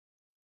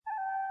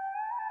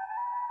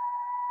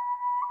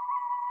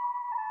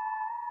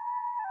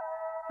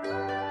มั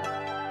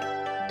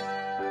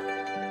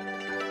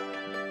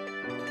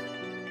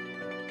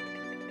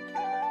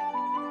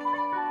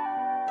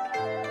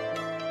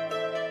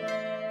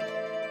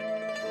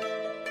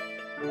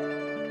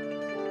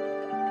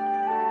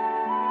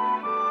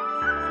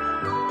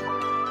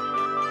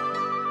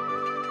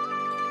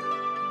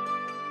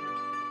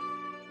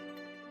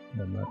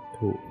ต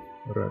ถุ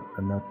รัต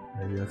นัต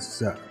ยัสส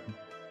ะ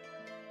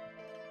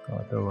ขอ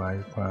ถวาย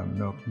ความ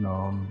นอบน้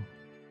อม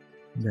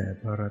แด่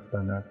พระรัต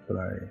นต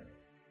รัย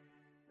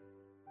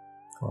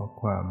ขอ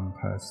ความผ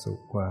าสุ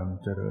ขความ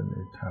เจริญใน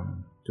ธรรม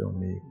จง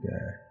มีแก่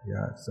ญ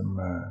าติสัมม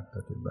าป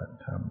ฏิบัติ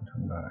ธรรม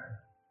ทั้งหลาย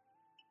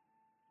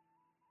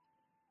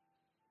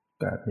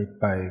การนี้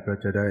ไปก็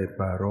จะได้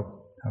ปรารภ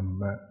ธรร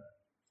มะ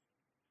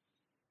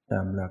ตา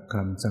มหลักค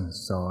ำสั่ง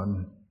สอน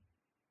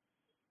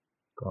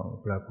ของ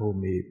พระผู้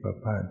มีพระ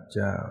ภาคเ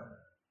จ้า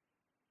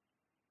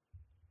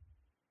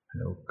ใน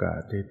โอกาส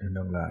ที่ท่าน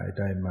ทั้งหลาย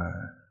ได้มา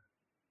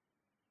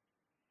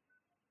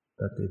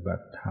ปฏิบั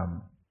ติธรรม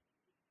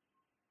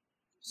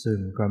ซึ่ง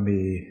ก็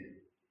มี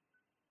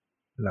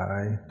หลา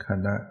ยค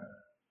ณะ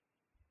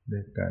ด้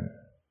วยกัน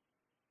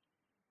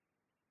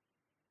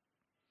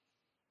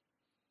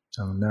ท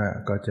างหน้า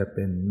ก็จะเ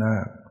ป็นนา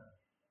ค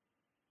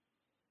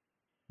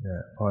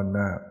พ่อน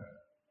าค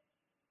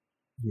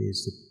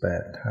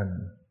28 ท่าน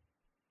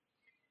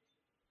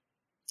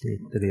ที่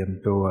เตรียม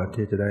ตัว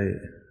ที่จะได้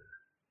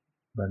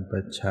บรรพ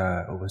ชา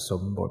อุปส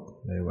มบท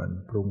ในวัน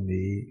พรุ่ง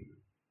นี้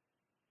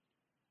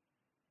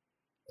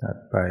ถัด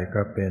ไป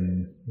ก็เป็น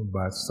อุบ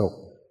าสก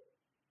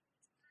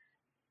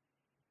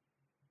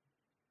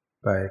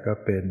ไปก็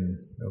เป็น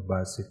อุบ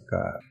าสิก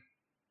า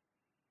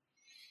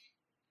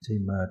ที่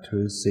มาถื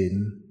อศีล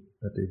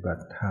ปฏิบั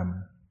ติธรรม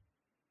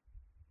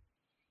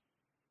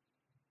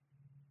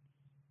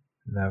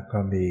แล้วก็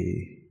มี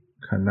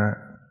คณะ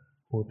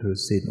ผู้ถือ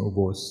ศีลอุโ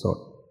บสถ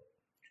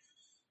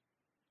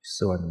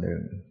ส่วนหนึ่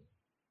ง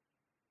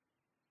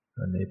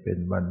อันนี้เป็น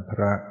วันพ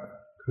ระ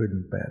ขึ้น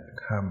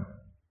8 ค่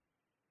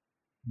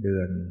ำเดื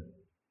อน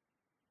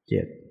7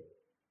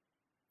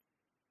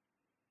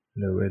เห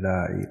ลือเวลา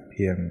อีกเ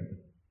พียง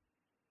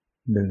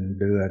1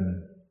 เดือน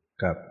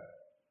กับ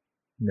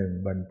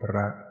1 วันพร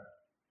ะ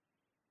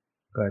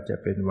ก็จะ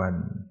เป็นวัน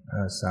อ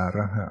าสาฬ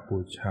หบู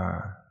ชา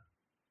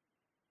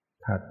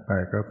ถัดไป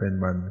ก็เป็น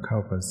วันเข้า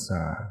พรรษ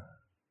า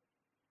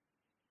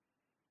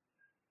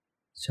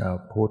ชาว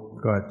พุทธ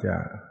ก็จะ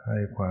ให้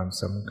ความ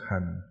สำคั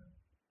ญ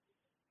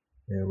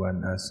ในวัน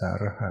อาสา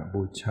ฬห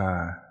บูชา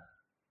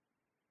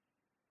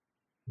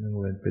เนื่อ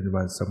งเป็น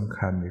วันสำ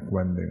คัญอีก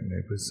วันหนึ่งใน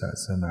พุทธศา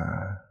สนา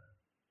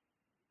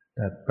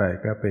ถัดไป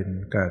ก็เป็น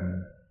การ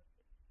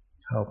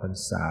เข้าพรร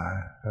ษา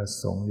พระ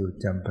สงฆ์อยู่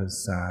จำพรร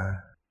ษา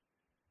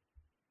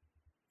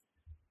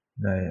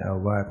ในอา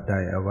วาสใด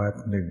อาวาส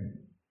หนึ่ง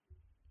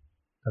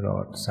ตลอ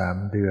ด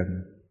3 เดือน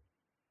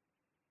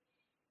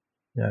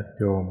ญาติ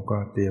โยมก็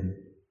เตรี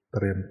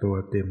ยมตัว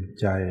เตรียม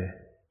ใจ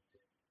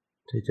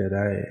ที่จะไ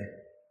ด้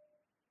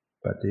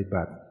ปฏิ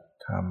บัติ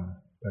ธรรม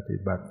ปฏิ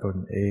บัติตน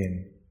เอง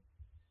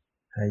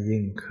ให้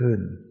ยิ่งขึ้น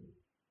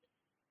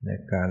ใน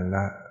การล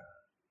ะ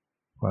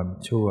ความ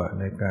ชั่ว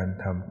ในการ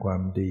ทำควา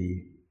มดี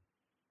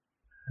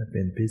ให้เ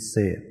ป็นพิเศ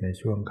ษใน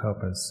ช่วงเข้า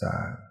พรรษา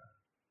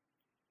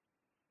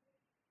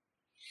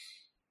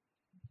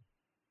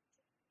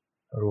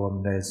รวม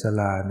ในศา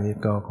ลานี้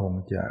ก็คง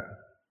จะ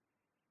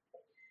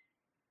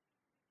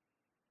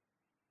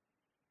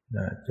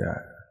น่าจะ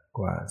ก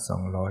ว่า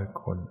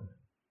200 คน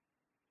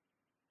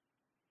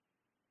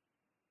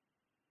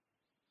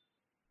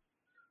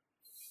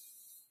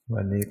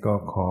วันนี้ก็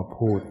ขอ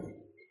พูด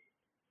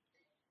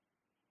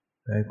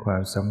ให้ควา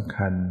มสำ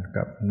คัญ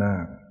กับนา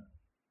ค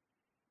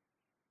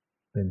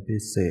เป็นพิ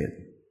เศษ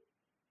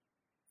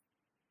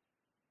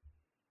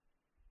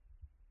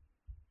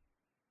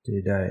ที่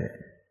ได้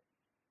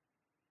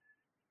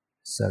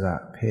สละ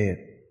เพศ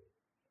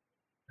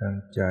ตั้ง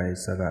ใจ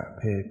สละเ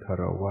พศฆ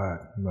ราวาส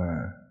มา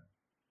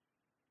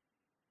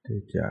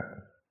ที่จะ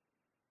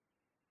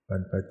บร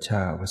รพช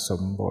าอุปส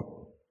มบท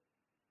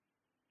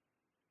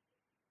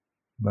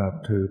มา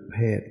ถือเพ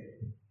ศ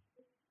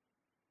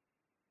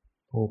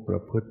ผู้ปร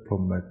ะพฤติพร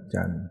หมจ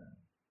รรย์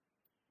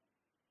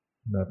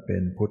มาเป็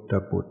นพุทธ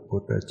บุตรพุ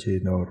ทธชี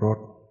โนรส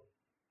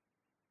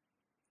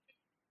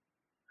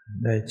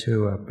ได้ชื่อ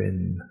ว่าเป็น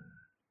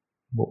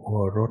บุโอ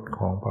รสข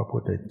องพระพุ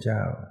ทธเจ้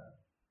า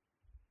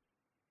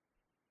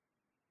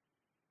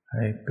ใ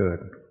ห้เกิด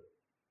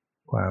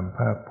ความภ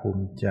าคภู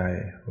มิใจ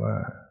ว่า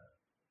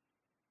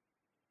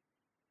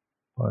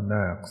พ่อน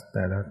าคแ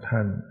ต่ละท่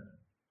าน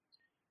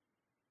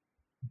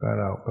ก็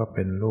เราก็เ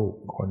ป็นลูก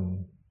คน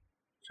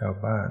ชาว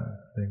บ้าน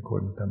เป็นค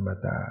นธรรม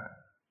ดา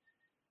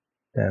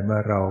แต่เมื่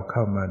อเราเข้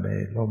ามาใน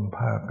ร่ม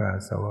ผ้ากา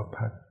สาว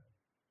พัส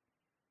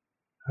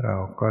เรา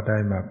ก็ได้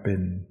มาเป็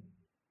น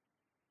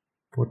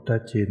พุทธ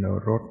ชิน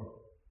รส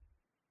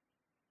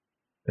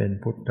เป็น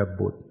พุทธ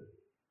บุตร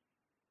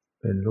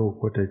เป็นลูก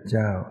พุทธเ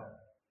จ้า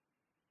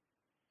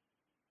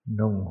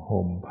นุ่ง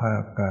ห่มผ้า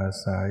กา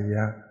สาย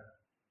ะ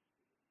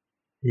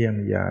เยี่ยง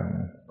อย่าง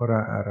พระ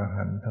อร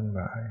หันต์ทั้งห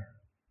ลาย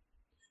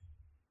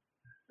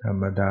ธร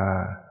รมดา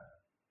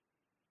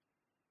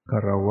ฆ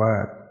ราวา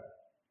ส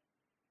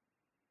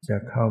จะ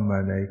เข้ามา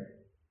ใน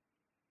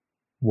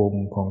วง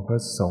ของพร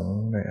ะสงฆ์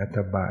ในอัฐ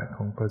บาทข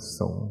องพระ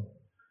สงฆ์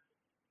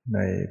ใน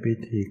พิ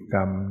ธีกร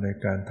รมใน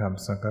การท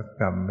ำสังฆ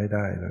กรรมไม่ไ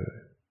ด้เลย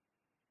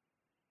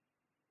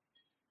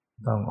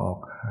ต้องออก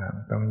ห่าง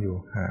ต้องอยู่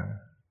ห่าง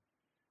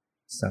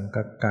สังฆ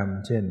กรรม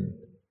เช่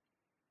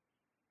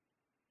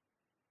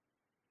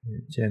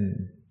น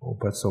อุ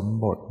ปสม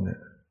บทเนี่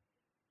ย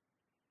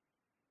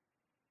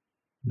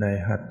ใน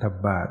หัตถ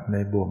บาทใน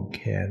บ่วงแข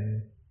น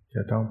จ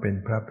ะต้องเป็น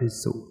พระภิก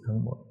ษุทั้ง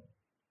หมด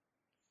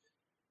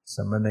ส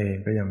ามเณร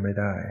ก็ยังไม่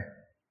ได้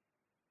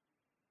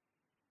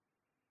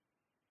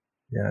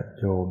ญาติ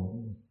โยม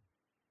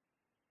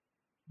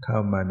เข้า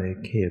มาใน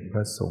เขตพ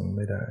ระสงฆ์ไ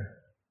ม่ได้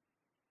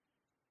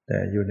แต่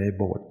อยู่ใน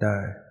โบสถ์ได้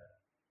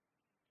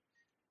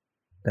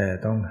แต่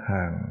ต้อง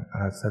ห่างอ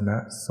าสนะ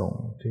สง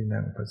ฆ์ที่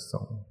นั่งพระส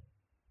งฆ์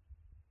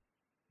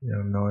อย่า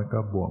งน้อยก็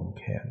บ่วง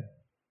แขน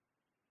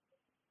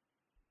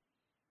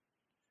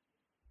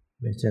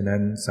ไม่ฉะนั้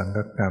นสังฆ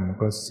กรรม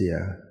ก็เสีย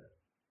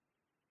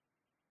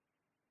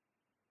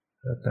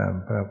ถ้าตาม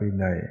พระวิ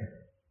นัย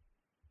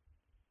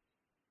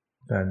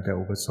การจะ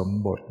อุปสม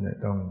บทเนี่ย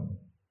ต้อง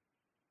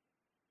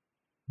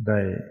ได้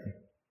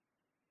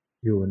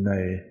อยู่ใน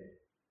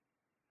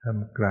ท่าม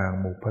กลาง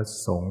หมู่พระ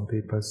สงฆ์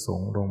ที่พระสง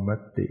ฆ์ลงม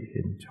ติเ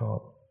ห็นชอบ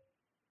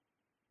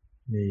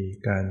มี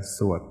การส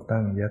วด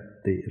ตั้งญัต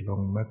ติล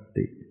งม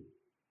ติ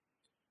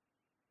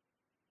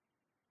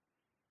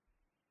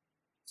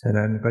ฉะ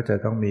นั้นก็จะ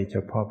ต้องมีเฉ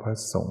พาะพระ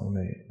สงฆ์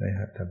ใน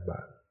หัตถบา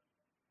ท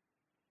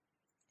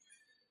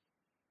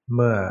เ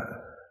มื่อ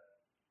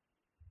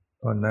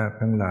พ่อนาค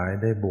ทั้งหลาย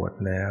ได้บวช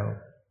แล้ว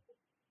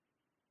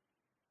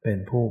เป็น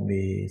ผู้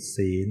มี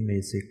ศีลมี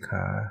สิกข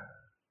า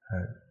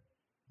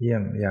เยี่ย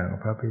งอย่าง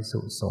พระภิกษุ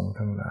สงฆ์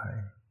ทั้งหลาย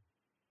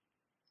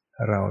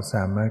เราส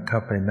ามารถเข้า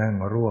ไปนั่ง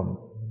ร่วม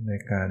ใน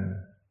การ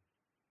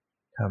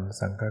ทำ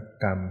สังฆ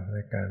กรรมใน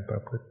การปร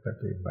ะพฤติป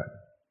ฏิบัติ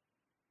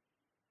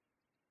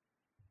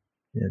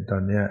อย่างตอ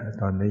น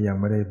นี้ยัง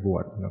ไม่ได้บว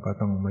ชเราก็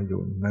ต้องมาอ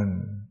ยู่นั่ง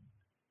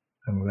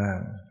ข้างล่าง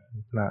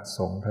พระส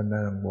งฆ์ท่าน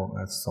นั่งบวง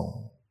อาสง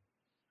ฆ์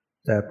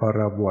แต่พอเ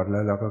ราบวชแล้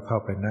วเราก็เข้า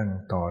ไปนั่ง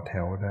ต่อแถ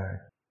วได้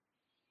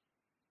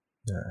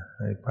ใ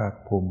ห้ภาค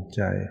ภูมิใ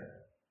จ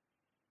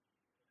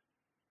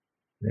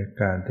ใน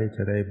การที่จ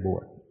ะได้บว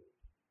ช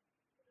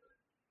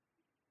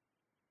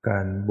กา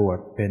รบวช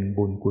เป็น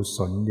บุญกุศ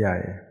ลใหญ่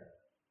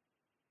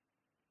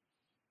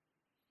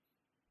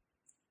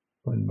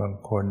คนบาง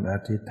คนอ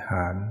ธิษฐ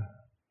าน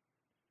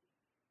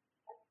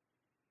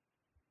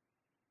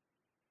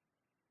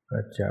ก็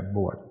จะบ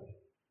วช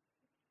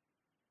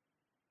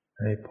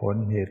ให้พ้น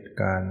เหตุ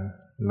การณ์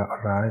ละ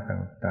ร้าย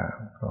ต่าง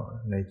ๆก็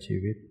ในชี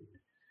วิต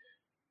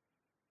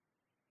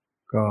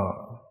ก็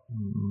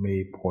มี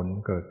ผล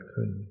เกิด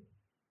ขึ้น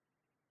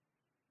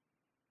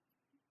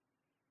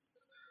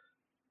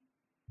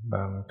บ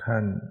างท่า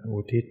นอุ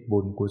ทิศบุ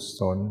ญกุศ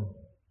ล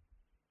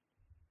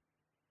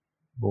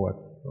บวช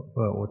เ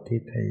พื่ออุทิ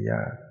ศให้ญ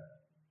าติ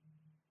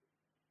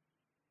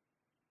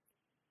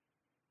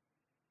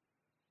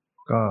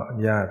ก็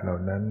ญาติเหล่า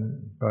นั้น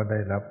ก็ได้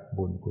รับ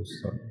บุญกุ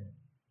ศล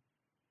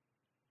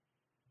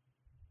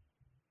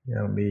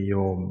ยังมีโย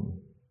ม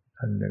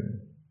ท่านหนึ่ง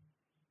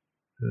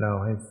เล่า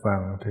ให้ฟั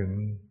งถึง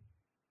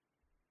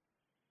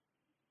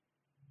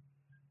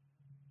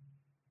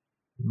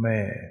แม่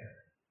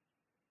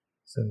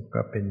ซึ่ง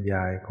ก็เป็นย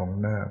ายของ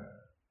นาค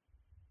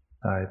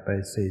ตายไป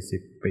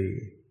40 ปี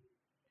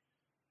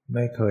ไ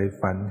ม่เคย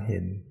ฝันเห็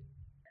น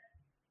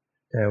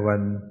แต่วั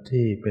น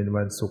ที่เป็น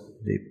วันศุกร์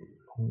ดิบ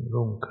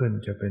รุ่งขึ้น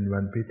จะเป็นวั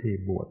นพิธี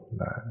บวช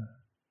หลาน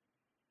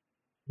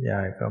ย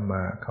ายก็ม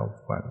าเข้า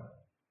ฝัน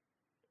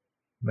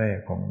แม่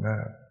ของนา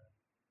ค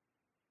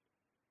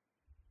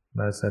ม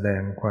าแสด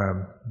งความ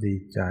ดี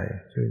ใจ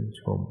ชื่น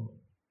ชม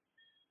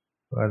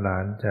ว่าหลา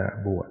นจะ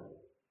บวช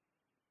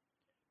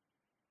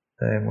แ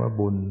สดงว่า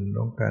บุญข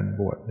องการ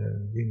บวชเนี่ย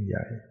ยิ่งให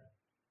ญ่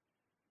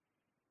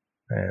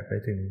แผ่ไป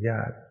ถึงญ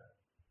าติ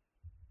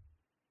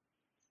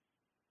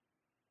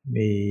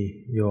มี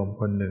โยม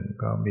คนหนึ่ง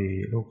ก็มี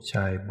ลูกช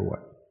ายบว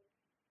ช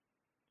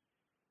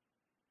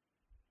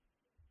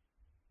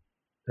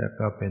แต่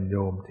ก็เป็นโย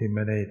มที่ไ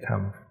ม่ได้ท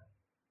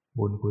ำ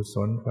บุญกุศ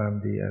ลความ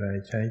ดีอะไร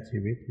ใช้ชี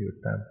วิตอยู่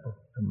ตาม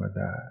ธรรมด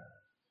า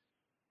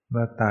เ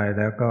มื่อตายแ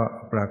ล้วก็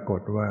ปราก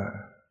ฏว่า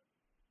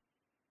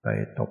ไป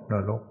ตกน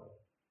รก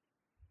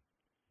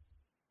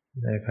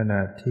ในขณ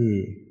ะที่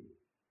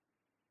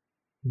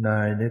นา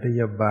ยนิร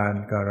ยาบาล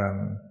กำลัง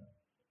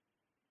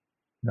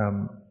น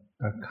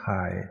ำตะข่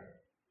า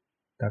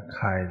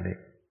ยเหล็ก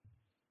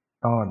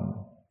ต้อน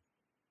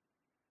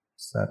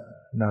สัตว์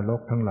นร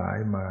กทั้งหลาย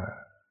มา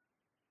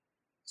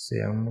เสี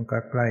ยงมันก็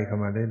ใกล้เข้า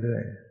มาเรื่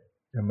อย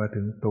ๆจะมา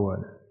ถึงตัว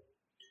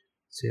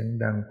เสียง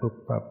ดังปึ๊บ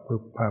ปับ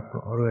ปึ๊บปับ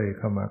เรื่อยเ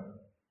ข้ามา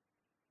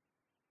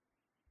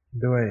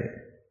ด้วย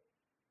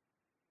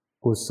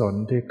กุศล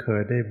ที่เค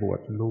ยได้บว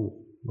ชลูก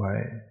ไว้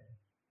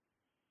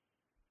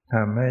ท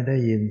ำให้ได้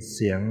ยินเ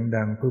สียง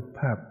ดังปึ๊บ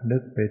ปับนึ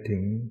กไปถึ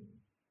ง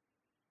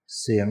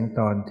เสียง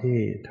ตอนที่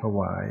ถว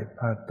าย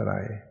ผ้าไตร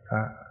พร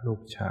ะลู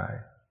กชาย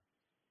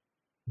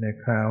ใน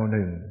คราวห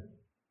นึ่ง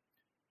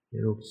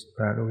พ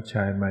ระลูกช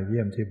ายมาเยี่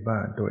ยมที่บ้า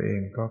นตัวเอ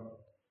งก็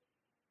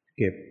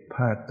เก็บ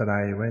ผ้าไตร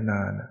ไว้น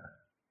าน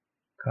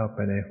เข้าไป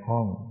ในห้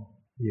อง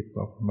หยิบ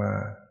ออกมา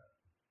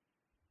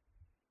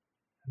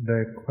ด้ว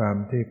ยความ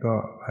ที่ก็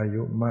อา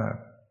ยุมาก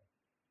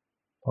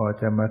พอ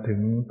จะมาถึ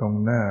งตรง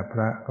หน้าพ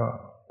ระก็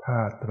ผ้า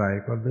ไตร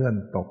ก็เลื่อน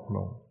ตก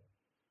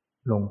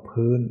ลง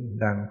พื้น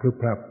ดังพรึบ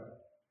พรับ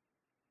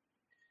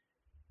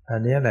อัน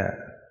นี้แหละ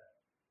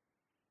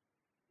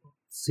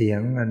เสีย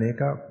งอันนี้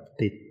ก็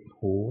ติด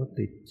หู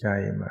ติดใจ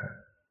มา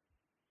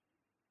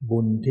บุ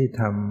ญที่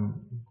ท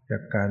ำจา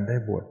กการได้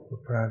บวช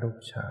พระลูก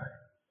ชาย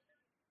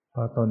พ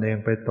อตนเอง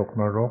ไปตก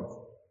นรก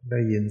ได้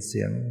ยินเ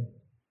สียง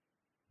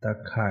ตะ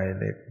ข่ายเ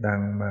หล็กดั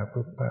งมา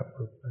ปุ๊บปั๊บ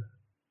ปุ๊บปั๊บ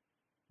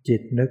จิ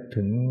ตนึก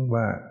ถึง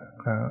ว่า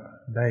เขา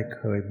ได้เ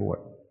คยบวช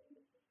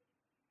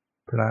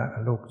พระ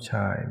ลูกช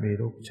ายมี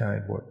ลูกชาย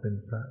บวชเป็น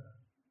พระ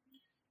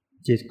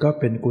จิตก็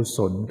เป็นกุศ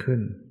ลขึ้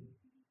น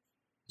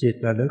จิต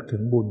ระลึกถึ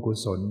งบุญกุ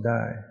ศลไ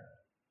ด้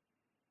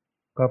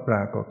ก็ปร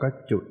ากฏก็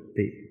จุ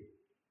ติ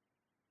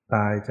ต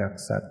ายจาก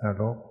สัตว์น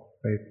รก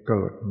ไปเ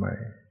กิดใหม่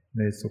ใ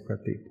นสุค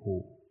ติภู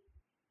มิ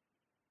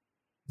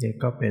นี่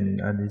ก็เป็น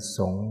อานิส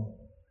งส์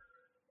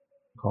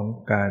ของ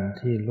การ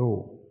ที่ลู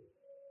ก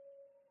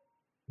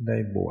ได้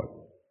บวช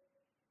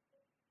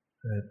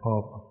ให้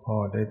พ่อ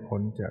ได้พ้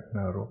นจากน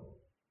รก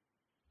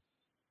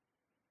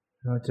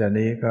นอกจาก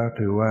นี้ก็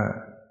ถือว่า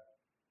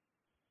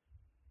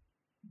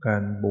กา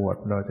รบวช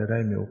เราจะได้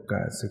มีโอก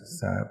าสศึก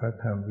ษาพระ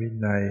ธรรมวิ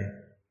นัย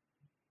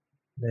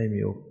ได้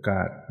มีโอก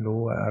าสรู้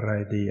ว่าอะไร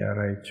ดีอะไ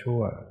รชั่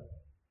ว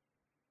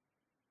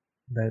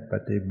ได้ป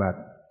ฏิบั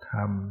ติธร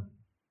รม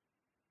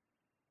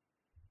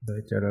โด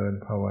ยเจริญ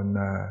ภาวน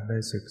าได้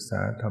ศึกษ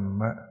าธรร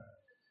มะ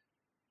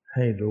ใ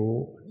ห้รู้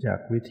จาก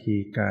วิธี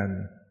การ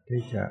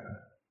ที่จะ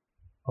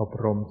อบ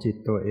รมจิต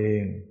ตัวเอ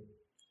ง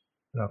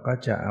เราก็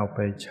จะเอาไป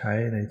ใช้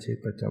ในชีวิต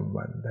ประจำ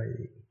วันได้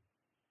อีก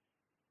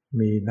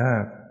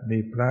มี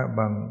พระบ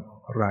าง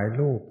หลาย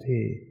รูป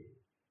ที่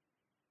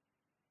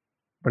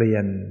เปลี่ย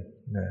น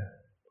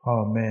พ่อ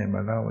แม่ม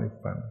าเล่าให้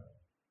ฟัง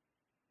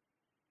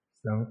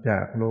หลังจา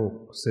กลูก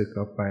สึกอ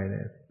อกไปเ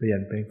นี่ยเปลี่ยน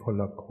เป็นคน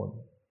ละคน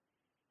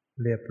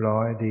เรียบร้อ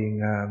ยดี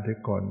งามที่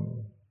ก่อน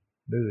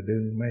ดื้อดึ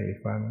งไม่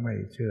ฟังไม่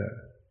เชื่อ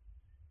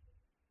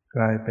ก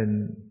ลายเป็น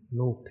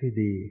ลูกที่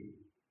ดี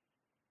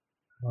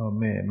พ่อ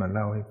แม่มาเ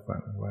ล่าให้ฟั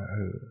งว่า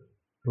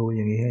รู้อ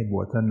ย่างนี้ให้บ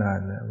วชนาน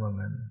นะว่า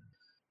งั้น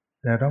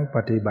แล้วต้องป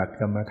ฏิบัติ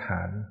กรรมฐ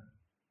าน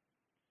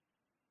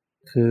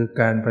คือ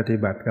การปฏิ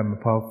บัติกรรม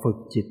พอฝึก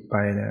จิตไป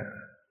เนี่ย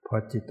พอ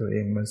จิตตัวเอ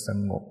งมันส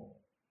งบ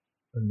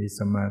มันมี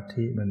สมา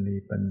ธิมันมี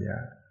ปัญญา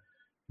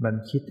มัน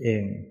คิดเอ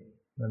ง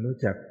มันรู้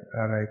จัก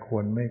อะไรคว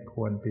รไม่ค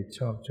วรผิดช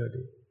อบชั่ว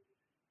ดี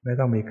ไม่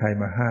ต้องมีใคร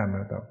มาห้ามเร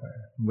าต่อไป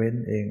เว้น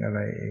เองอะไร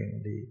เอง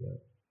ดีแล้ว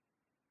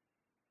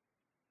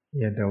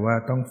แต่ว่า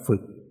ต้องฝึ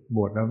กบ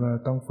วชแล้ว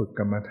ต้องฝึก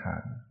กรรมฐา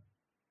น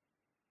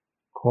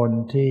คน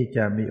ที่จ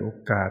ะมีโอ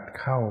กาส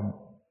เข้า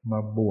มา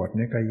บวช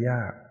นี่ก็ย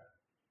าก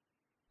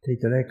ที่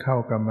จะได้เข้า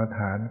กรรมฐ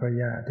านก็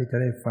ยากที่จะ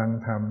ได้ฟัง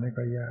ธรรมนี่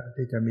ก็ยาก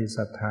ที่จะมีศ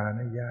รัทธา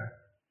นี่ยาก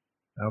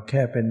เอาแ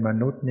ค่เป็นม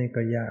นุษย์นี่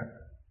ก็ยาก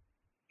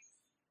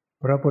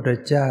พระพุทธ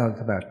เจ้า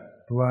ตรัส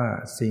ว่า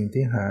สิ่ง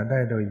ที่หาได้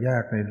โดยยา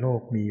กในโล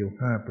กมีอยู่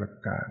5ประ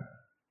การ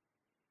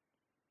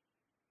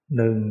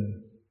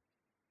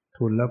 1.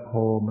 ทุลลโภ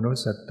มนุส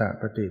สัตต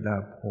ปฏิลา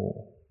โภ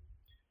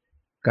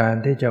การ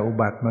ที่จะอุ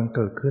บัติมันเ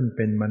กิดขึ้นเ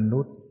ป็นมนุ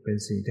ษย์เป็น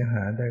สิ่งที่ห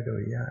าได้โด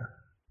ยยาก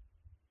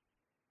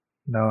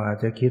เราอาจ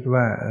จะคิด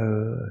ว่า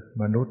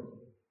มนุษย์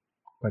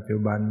ปัจจุ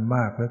บันม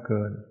ากเหลือเ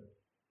กิน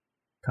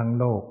ทั้ง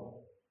โลก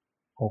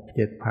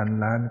 6-7 พัน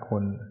ล้านค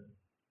น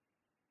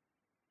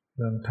เ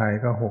มืองไทย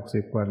ก็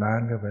60 กว่าล้าน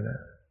ก็ไปแล้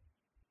ว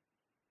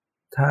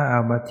ถ้าเอ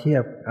ามาเทีย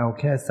บเอา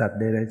แค่สัตว์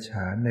เดรัจฉ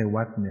านใน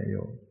วัดเนี่ยโย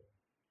ม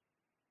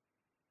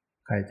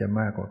ใครจะ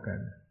มากกว่ากัน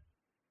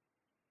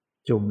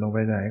จุ่มลงไป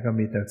ไหนก็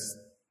มีแต่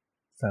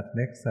สัตว์เ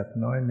ล็กสัตว์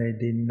น้อยใน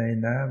ดินใน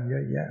น้ำเยอ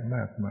ะแยะม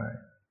ากมาย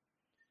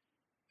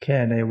แค่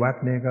ในวัด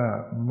นี่ก็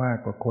มาก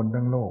กว่าคน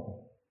ทั้งโลก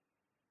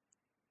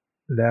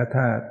แล้ว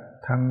ถ้า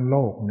ทั้งโล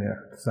กเนี่ย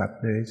สัตว์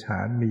เดรัจฉา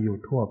นมีอยู่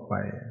ทั่วไป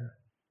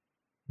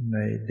ใน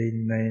ดิน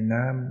ใน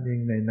น้ำยิ่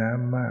งในน้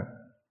ำมาก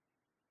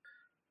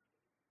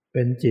เ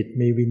ป็นจิต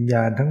มีวิญญ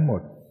าณทั้งหม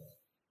ด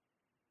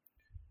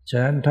ฉ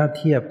ะนั้นถ้า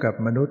เทียบกับ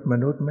มนุษย์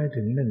ไม่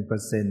ถึง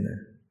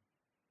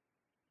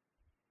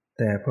 1% แ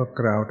ต่พวก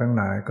เราทั้ง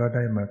หลายก็ไ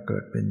ด้มาเกิ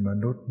ดเป็นม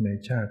นุษย์ใน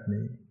ชาติ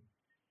นี้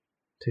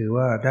ถือ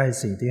ว่าได้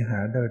สิ่งที่หา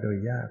ได้โดย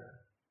ยาก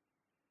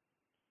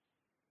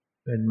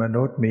เป็นม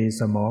นุษย์มี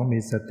สมองมี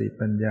สติ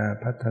ปัญญา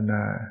พัฒน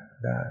า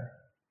ได้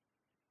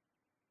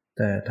แ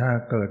ต่ถ้า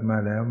เกิดมา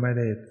แล้วไม่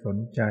ได้สน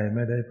ใจไ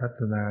ม่ได้พั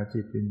ฒนา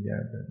จิตวิญญา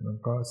ณมัน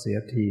ก็เสีย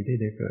ทีที่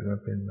ได้เกิดมา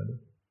เป็นมนุษ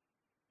ย์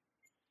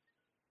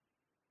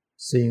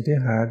สิ่งที่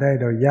หาได้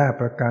โดยยาก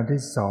ประการ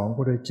ที่2พระ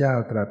พุทธเจ้า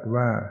ตรัส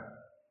ว่า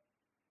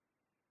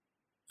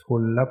ทุ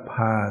ลลภ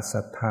า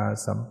สัทธา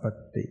สัมป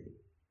ติ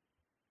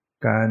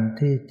การ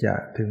ที่จะ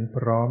ถึงพ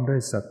ร้อมด้ว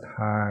ยศรัทธ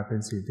าเป็น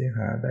สิ่งที่ห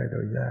าได้โด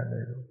ยยากใน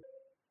โลก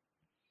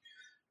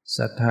ศ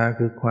รัทธา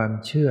คือความ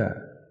เชื่อ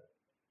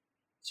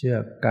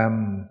กรรม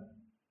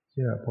เ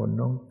ชื่อผล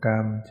ของกรร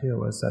มเชื่อ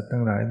ว่าสัตว์ทั้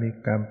งหลายมี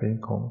กรรมเป็น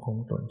ของ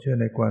ตนเชื่อ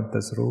ในความต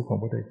รัสรู้ของพ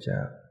ระพุทธเจ้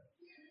า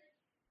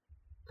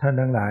ท่าน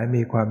ทั้งหลาย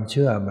มีความเ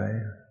ชื่อไหม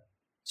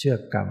เชื่อ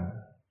กรรม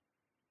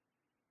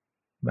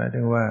หมาย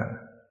ถึงว่า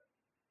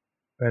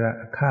เวลา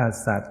ฆ่า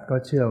สัตว์ก็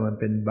เชื่อมัน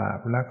เป็นบาป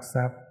ลักท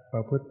รัพย์ปร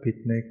ะพฤติผิด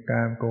ในก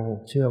ามโกห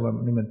กเชื่อว่า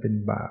นี่มันเป็น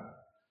บาป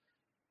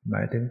หม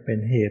ายถึงเป็น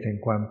เหตุแห่ง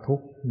ความทุก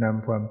ข์น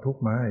ำความทุกข์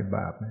มาให้บ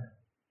าปนะ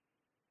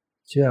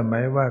เชื่อไหม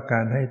ว่าก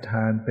ารให้ท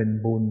านเป็น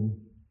บุญ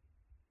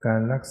กา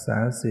รรักษา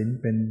ศีล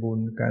เป็นบุญ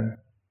การ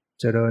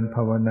เจริญภ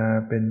าวนา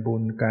เป็นบุ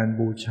ญการ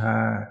บูชา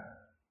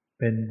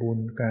เป็นบุญ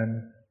การ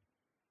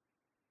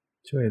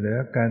ช่วยเหลือ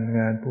การง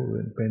านผู้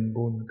อื่นเป็น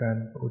บุญการ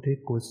อุทิศ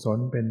กุศล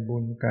เป็นบุ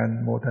ญการ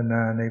โมทน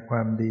าในคว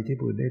ามดีที่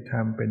ผู้อื่นได้ท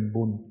ำเป็น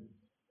บุญ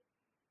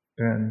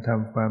การท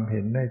ำความเ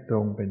ห็นได้ตร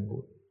งเป็นบุ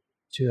ญ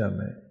เชื่อไห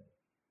ม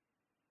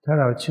ถ้า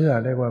เราเชื่อ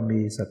เรียกว่า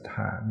มีศรัทธ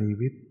า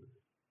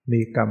มี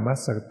กรรม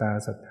สกตา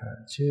ศรัทธา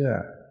เชื่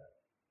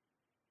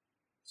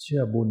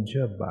อบุญเ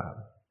ชื่อบาป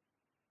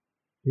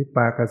วิป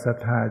ากศรัท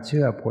ธาเ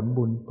ชื่อผล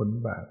บุญผล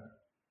บาป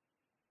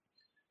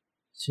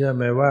เชื่อไ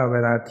หมว่าเว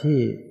ลาที่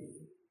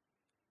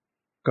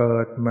เกิ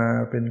ดมา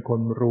เป็นค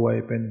นรวย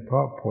เป็นเพร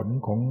าะผล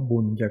ของบุ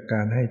ญจากก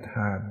ารให้ท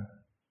าน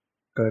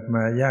เกิดม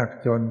ายาก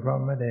จนเพราะ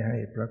ไม่ได้ให้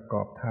ประก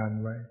อบทาน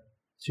ไว้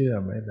เชื่อ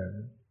ไหมล่ะ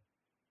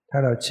ถ้า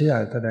เราเชื่อ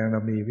แสดงเร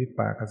ามีวิ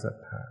ปากศรัท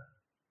ธา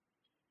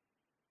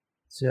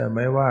เชื่อไหม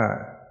ว่า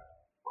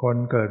คน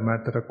เกิดมา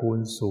ตระกูล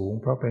สูง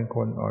เพราะเป็นค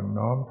นอ่อน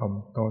น้อมถ่อม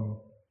ตน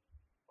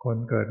คน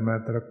เกิดมา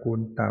ตระกูล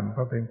ต่ำเพ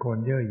ราะเป็นคน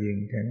เย่อหยิ่ง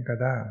แข็งกระ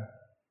ด้าง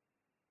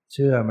เ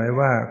ชื่อไหม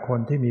ว่าคน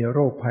ที่มีโร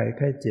คภัยไ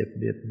ข้เจ็บ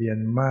เบียดเบียน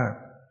มาก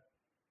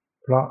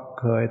เพราะ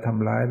เคยท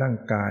ำร้ายร่าง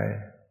กาย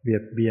เบีย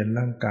ดเบียน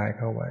ร่างกายเ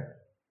ขาไว้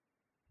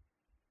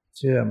เ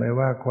ชื่อไหม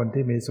ว่าคน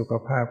ที่มีสุข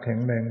ภาพแข็ง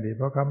แรงดีเ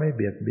พราะเขาไม่เ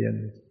บียดเบียน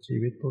ชี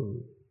วิตผู้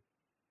อื่น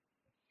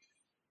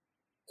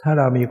ถ้า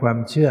เรามีความ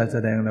เชื่อแส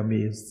ดงเรา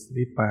มี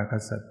วิปาก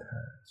ศรัทธา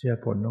เชื่อ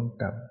ผลของ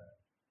กรรม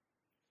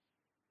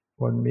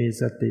คนมี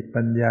สติ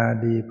ปัญญา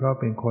ดีเพราะ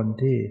เป็นคน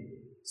ที่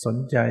สน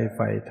ใจใ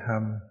ฝ่ธรร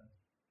ม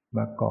ม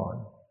าก่อน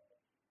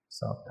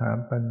สอบถาม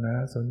ปัญหา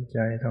สนใจ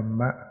ธรร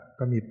มะ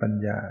ก็มีปัญ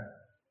ญา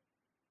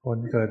คน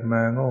เกิดม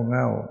าโง่เ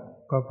ง่า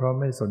ก็เพราะ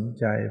ไม่สน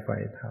ใจใฝ่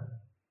ธรรม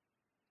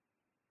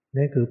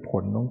นี่คือผ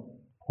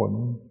ล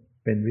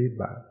เป็นวิ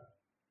บาก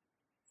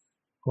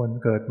คน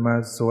เกิดมา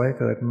สวย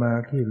เกิดมา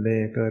ขี้เล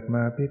เกิดม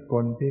าพิก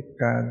ลพิ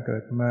การเกิ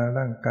ดมา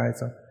ร่างกาย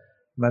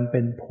มันเ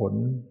ป็นผล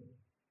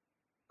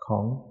ขอ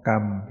งกรร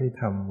มที่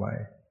ทำไว้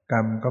กร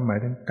รมก็หมาย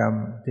ถึงกรรม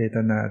เจต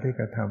นาที่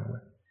กระทำไ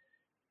ว้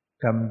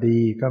กรรมดี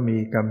ก็มี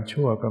กรรม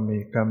ชั่วก็มี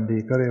กรรมดี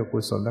ก็เรียกว่ากุ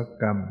ศล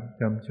กรรม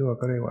กรรมชั่ว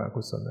ก็เรียกว่าอ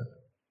กุศลกรร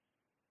ม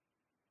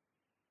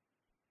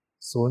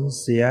สูญ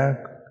เสีย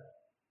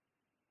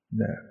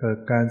เนี่ยเกิด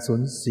การสู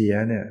ญเสีย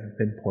เนี่ยเ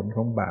ป็นผลข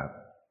องบาป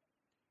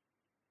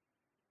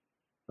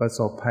ประส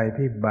บภัย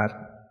พิบัติ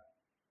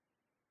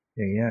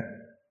อย่างเงี้ย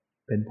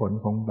เป็นผล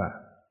ของบาป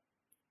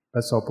ป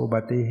ระสบอุ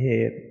บัติเห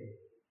ตุ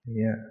อย่าง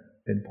เงี้ย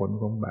เป็นผล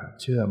ของบาป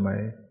เชื่อไหม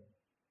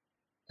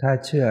ถ้า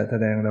เชื่อแส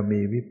ดงเรา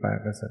มีวิปา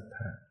กศรัทธ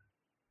า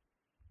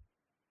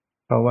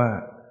เพราะว่า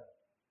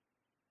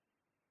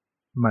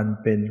มัน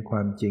เป็นคว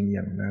ามจริงอ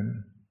ย่างนั้น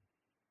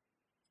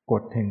ก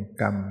ฎแห่ง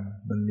กรรม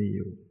มันมีอ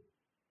ยู่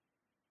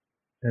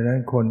ดังนั้น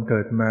คนเ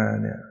กิดมา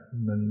เนี่ย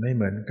มันไม่เ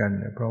หมือนกัน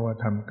เพราะว่า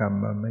ทำกรรม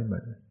มาไม่เหมื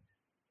อน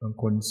บาง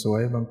คนสว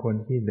ยบางคน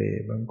ขี้เหร่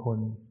บางคน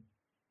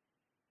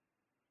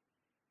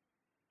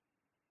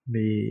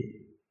มี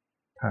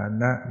ฐา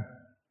นะ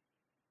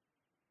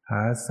ห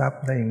าทรัพ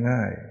ย์ได้ง่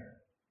าย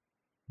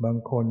บาง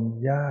คน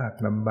ยาก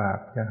ลำบาก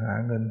จะหา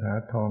เงินหา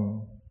ทอง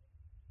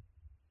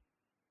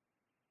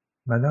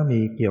มันต้อง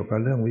มีเกี่ยวกับ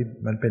เรื่อง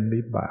มันเป็น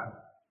วิบาก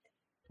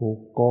ถูก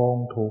โกง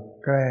ถูก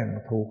แกล้ง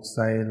ถูกใ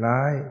ส่ร้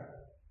าย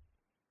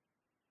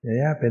อย่าง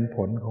นี้เป็นผ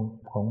ล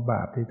ของบ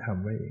าปที่ท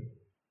ำไว้เอง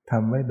ท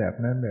ำไว้แบบ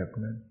นั้น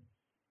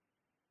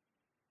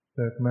เ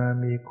กิดมา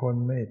มีคน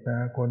เมตตา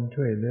คน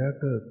ช่วยเหลือ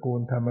เกื้อกู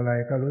ลทำอะไร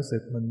ก็รู้สึ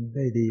กมันไ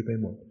ด้ดีไป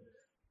หมด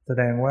แส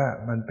ดงว่า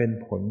มันเป็น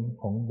ผล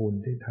ของบุญ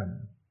ที่ท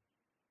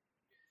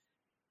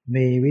ำ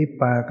มีวิ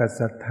ปาก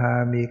ศรัทธา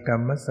มีกร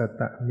รมส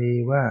ตะมี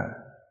ว่า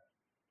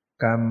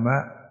กรรม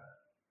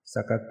ส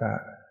กตะ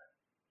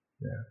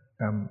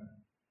ก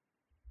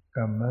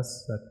รรม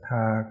ศรัทธ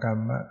ากรร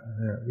ม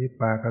วิ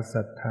ปากศ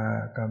รัทธา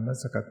กรรม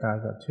สกตา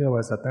เชื่อว่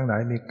าสัตว์ทั้งหลา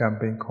ยมีกรรม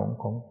เป็นขอ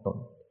งตน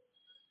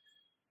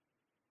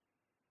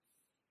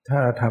ถ้า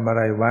เราทำอะไ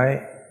รไว้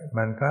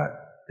มันก็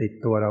ติด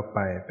ตัวเราไป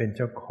เป็นเ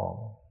จ้าของ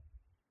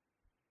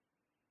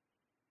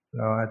เ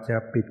ราอาจจะ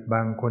ปิด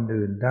บังคน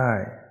อื่นได้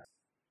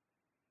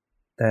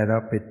แต่เรา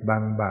ปิดบั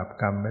งบาป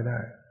กรรมไม่ได้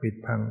ปิด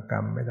พังกร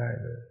รมไม่ได้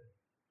เลย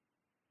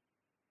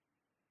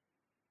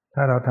ถ้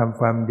าเราทำ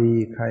ความดี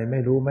ใครไม่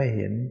รู้ไม่เ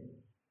ห็น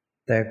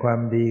แต่ความ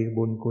ดี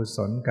บุญกุศ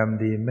ลกรรม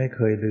ดีไม่เค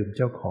ยลืมเ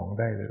จ้าของ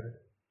ได้เลย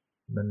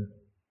มัน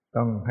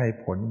ต้องให้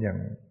ผลอย่าง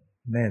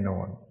แน่นอ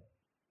น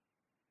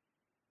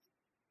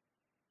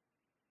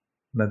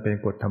มันเป็น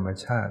กฎธรรม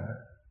ชาติ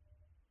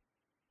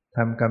ท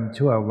ำกรรม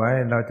ชั่วไว้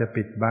เราจะ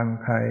ปิดบัง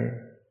ใคร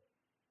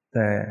แ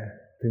ต่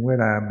ถึงเว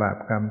ลาบาป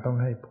กรรมต้อง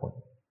ให้ผล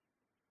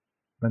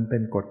มันเป็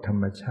นกฎธร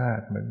รมชา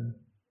ติเหมือ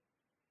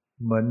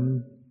น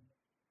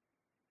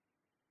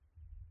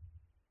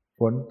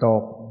ฝนต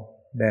ก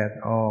แดด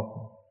ออก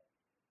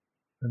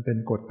มันเป็น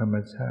กฎธรรม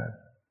ชาติ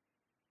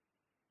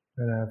เว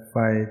ลาไฟ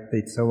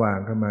ติดสว่าง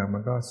ขึ้นมามั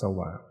นก็ส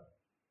ว่าง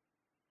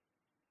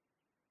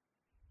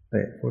เต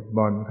ะฟุตบ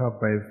อลเข้า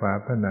ไปฝา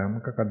ผนังมั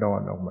นก็กระดอ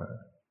นออกมา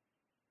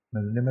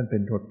มันเป็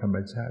นกฎธรรม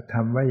ชาติท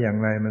ำไว้อย่าง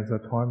ไรมันส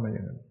ะท้อนมาอย่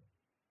างนั้น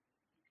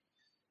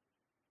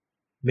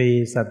มี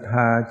ศรัทธ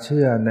าเ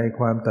ชื่อใน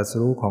ความตรัส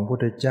รู้ของพุท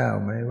ธเจ้า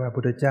ไหมว่า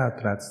พุทธเจ้า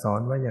ตรัสสอ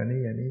นว่าอย่างนี้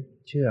อย่างนี้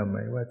เชื่อไหม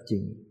ว่าจริ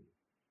ง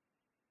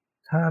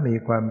ถ้ามี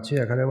ความเชื่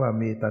อเขาเรียกว่า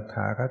มีตถ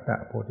าคต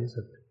โพธิ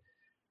สัตว์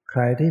ใค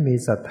รที่มี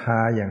ศรัทธา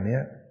อย่างนี้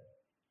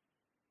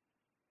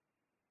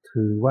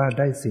ถือว่าไ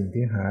ด้สิ่ง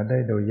ที่หาได้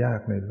โดยยา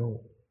กในโลก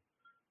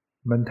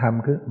มันท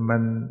ำคือ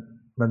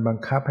มันบัง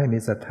คับให้มี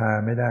ศรัทธา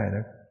ไม่ได้น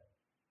ะ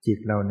จิต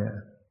เราเนี่ย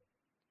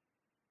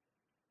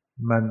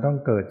มันต้อง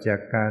เกิดจาก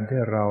การ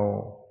ที่เรา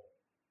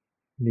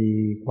มี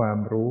ความ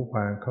รู้คว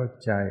ามเข้า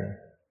ใจ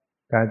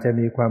การจะ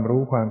มีความ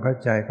รู้ความเข้า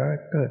ใจก็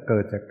เกิ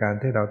ดจากการ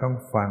ที่เราต้อง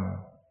ฟัง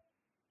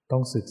ต้อ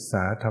งศึกษ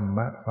าธรรม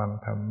ะฟัง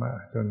ธรรมะ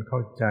จนเข้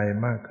าใจ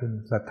มากขึ้น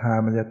ศรัทธา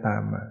มันจะตา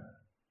มมา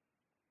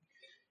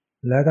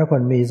แล้วถ้าค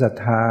นมีศรัท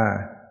ธา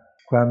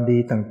ความดี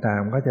ต่า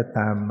งๆก็จะ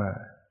ตามมา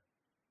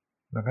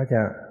มันก็จ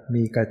ะ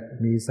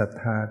มีศรัท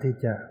ธาที่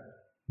จะ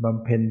บ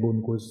ำเพ็ญบุญ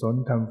กุศล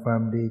ทำควา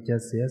มดีจะ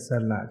เสียส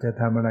ละจะ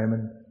ทำอะไรมั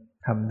น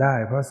ทำได้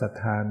เพราะศรัท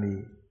ธามี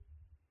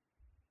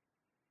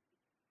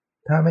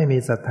ถ้าไม่มี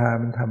ศรัทธา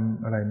มันท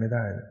ำอะไรไม่ไ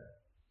ด้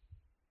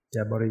จ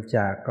ะบริจ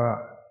าคก็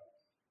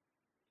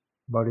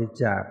บริ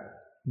จาค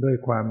ด้วย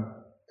ความ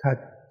ถ้า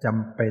จ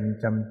ำเป็น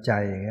จำใจ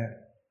อย่างเงี้ย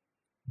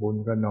บุญ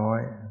ก็น้อย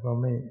เพราะ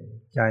ไม่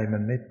ใจมั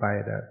นไม่ไป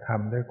แต่ท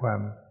ำด้วยความ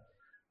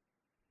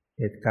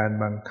เหตุการณ์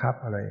บังคับ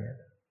อะไรเงี้ย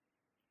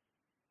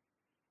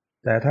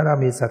แต่ถ้าเรา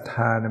มีศรัทธ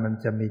าเนี่ยมัน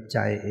จะมีใจ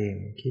เอง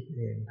คิด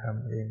เองท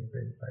ำเองเ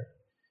ป็นไป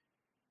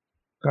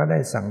ก็ได้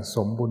สั่งส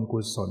มบุญกุ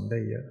ศลได้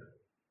เยอะ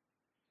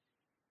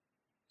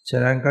ฉ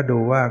ะนั้นก็ดู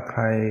ว่าใค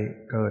ร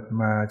เกิด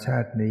มาชา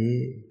ตินี้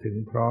ถึง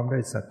พร้อมด้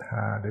วยศรัทธ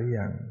าหรือ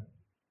ยัง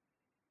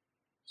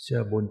เชื่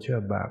อบุญเชื่อ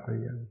บาปหรื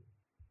อยัง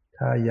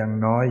ถ้ายัง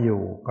น้อยอ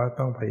ยู่ก็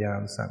ต้องพยายา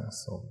มสั่ง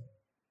สม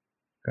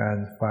การ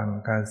ฟัง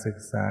การศึก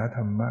ษาธ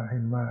รรมะให้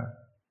มาก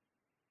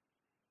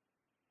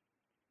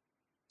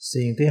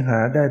สิ่งที่หา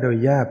ได้โดย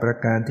ยากประ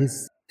การ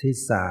ที่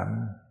สาม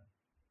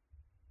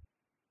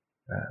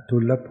ทุ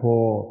ลโภ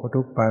ป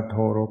ทุปปาโท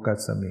โรกัส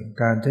สมิง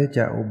การที่จ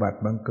ะอุบัติ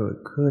บังเกิด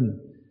ขึ้น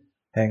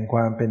แห่งคว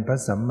ามเป็นพระ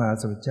สัมมา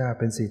สัมพุทธเจ้า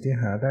เป็นสิ่งที่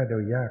หาได้โด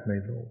ยยากใน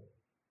โลก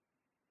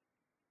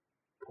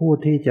ผู้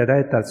ที่จะได้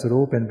ตรัส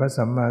รู้เป็นพระ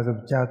สัมมาสัม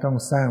พุทธเจ้าต้อง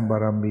สร้างบา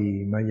รมี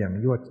มาอย่าง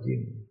ยวดยิ่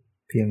ง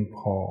เพียงพ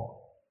อ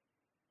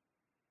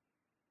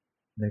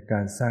ในกา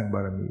รสร้างบา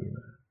รมีม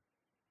า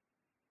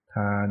ท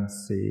าน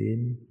ศีล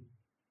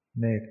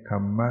เนกขั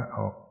มมะอ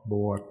อกบ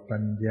วชปั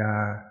ญญา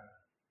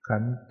ขั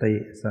นติ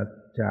สัจ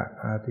จะ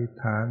อธิษ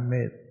ฐานเม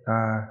ตต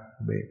า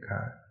เบกข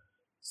า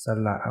ส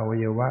ละอวั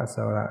ยวะส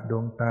ละด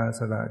วงตา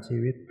สละชี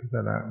วิตส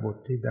ละบุต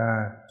รธิดา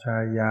ชา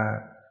ยา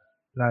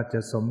ราช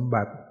สม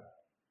บัติ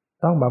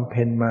ต้องบำเ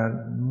พ็ญมา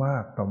มา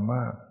กต่อม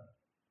าก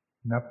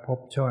นับภพ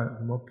ชา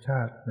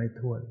ติไม่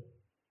ถ้วน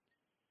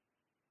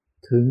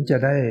ถึงจะ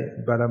ได้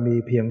บารมี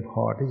เพียงพ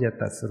อที่จะ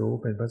ตรัสรู้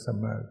เป็นพระสัม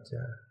มาสัมพุทธเ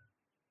จ้า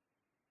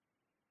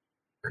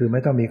คือไม่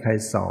ต้องมีใคร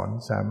สอน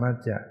สามารถ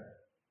จะ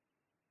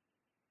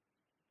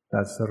ต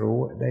รัสรู้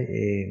ได้เอ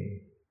ง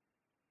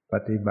ป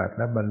ฏิบัติแ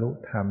ละบรรลุ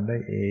ธรรมได้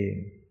เอง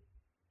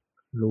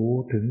รู้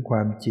ถึงคว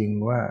ามจริง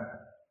ว่า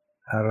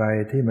อะไร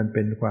ที่มันเ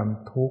ป็นความ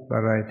ทุกข์อ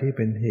ะไรที่เ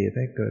ป็นเหตุใ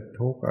ห้เกิด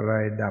ทุกข์อะไร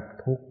ดับ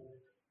ทุกข์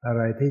อะไ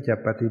รที่จะ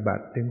ปฏิบั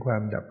ติถึงควา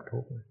มดับทุ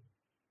กข์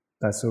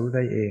ตรัสรู้ไ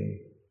ด้เอง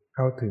เ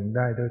ข้าถึงไ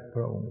ด้ด้วยพ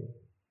ระองค์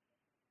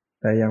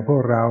แต่อย่างพว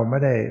กเราไม่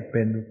ได้เ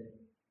ป็น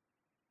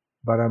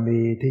บาร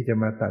มีที่จะ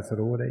มาตรัส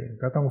รู้ได้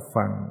ก็ต้อง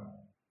ฟัง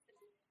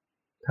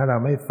ถ้าเรา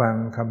ไม่ฟัง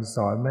คำส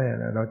อนแม่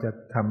เราจะ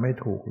ทำไม่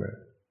ถูกเลย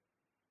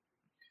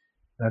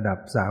ระดับ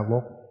สาว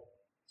ก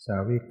สา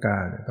วิกา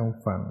ต้อง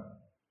ฟัง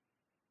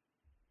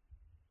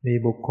มี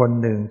บุคคล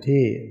หนึ่ง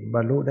ที่บ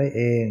รรลุได้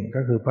เอง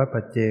ก็คือพระ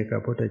ปัจเจก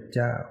พุทธเ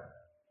จ้า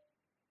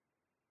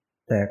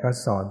แต่ก็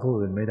สอนผู้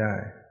อื่นไม่ได้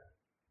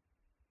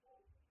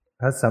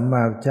พระสัมม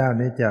าสัมพุทธเจ้า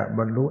นี่จะบ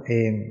รรลุเอ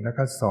งแล้ว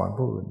ก็สอน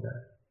ผู้อื่นได้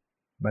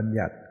บัญ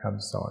ญัติค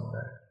ำสอนไ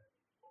ด้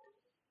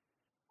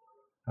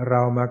เร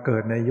ามาเกิ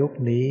ดในยุค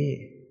นี้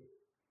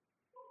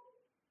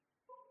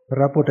พ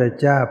ระพุทธ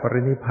เจ้าป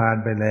รินิพพาน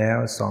ไปแล้ว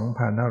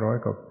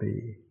 2,500 กว่าปี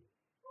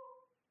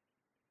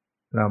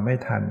เราไม่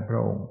ทันพร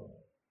ะองค์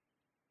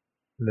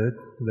ห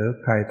รือ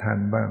ใครทัน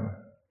บ้าง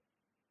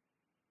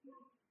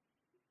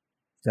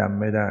จำ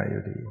ไม่ได้อ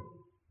ยู่ดี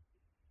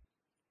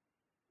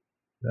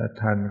ถ้า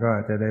ทันก็อ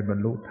าจจะได้บรร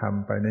ลุธรรม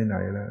ไปไหน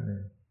ๆแล้วเนี่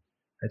ย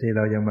ไอ้ที่เ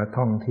รายังมา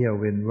ท่องเที่ยว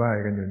เวียนว่าย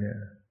กันอยู่เนี่ย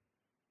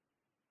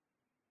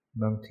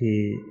บางที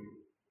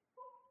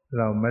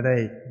เราไม่ได้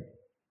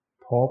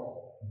พบ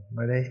ไ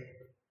ม่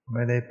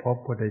ได้พบพ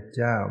ระพุทธเ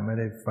จ้าไม่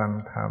ได้ฟัง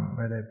ธรรมไ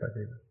ม่ได้ป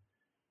ฏิบัติ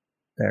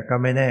แต่ก็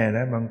ไม่แน่น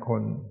ะบางค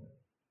น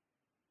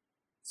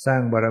สร้า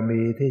งบาร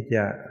มีที่จ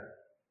ะ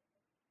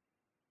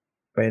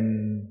เป็น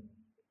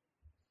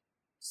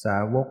สา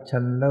วก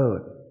ชั้นเลิ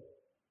ศ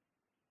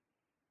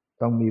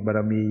ต้องมีบา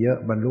รมีเยอะ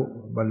บรร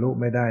ลุ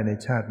ไม่ได้ใน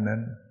ชาตินั้น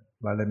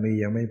บารมี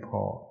ยังไม่พ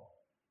อ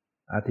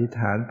อธิษฐ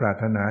านปรา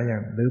รถนาอย่า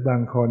งหรือบา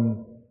งคน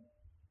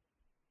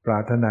ปรา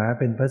รถนา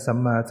เป็นพระสัม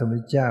มาสัมพุ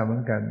ทธเจ้าเหมื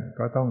อนกัน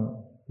ก็ต้อง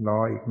รอ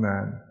อีกนา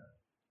น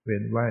เวีย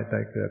นว่ายตา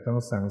ยเกิดต้อง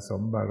สั่งส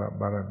ม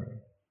บารมี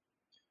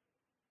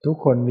ทุก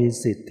คนมี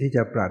สิทธิ์ที่จ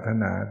ะปรารถ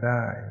นาไ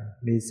ด้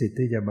มีสิทธิ์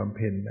ที่จะบำเ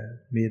พ็ญนะ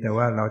มีแต่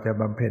ว่าเราจะ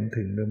บำเพ็ญ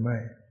ถึงหรือไม่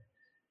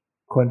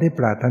คนที่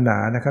ปรารถนา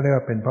นะเขาเรียก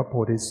ว่าเป็นพระโพ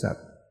ธิสัต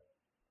ว์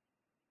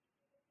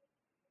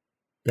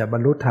จะบร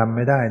รลุธรรมไ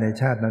ม่ได้ใน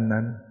ชาติ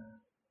นั้น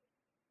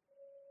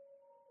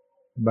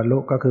ๆบรรลุ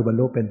ก็คือบรร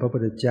ลุเป็นพระพุท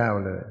ธเจ้า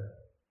เลย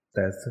แ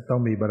ต่ต้อ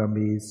งมีบาร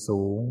มี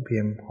สูงเพี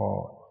ยงพอ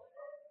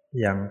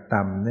อย่าง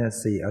ต่ำเนี่ย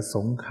4อส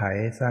งไขย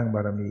สร้างบ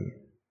ารมี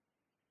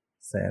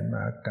แสนม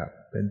หากัป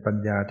เป็นปัญ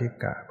ญาธิ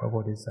กะพระโพ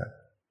ธิสัตว์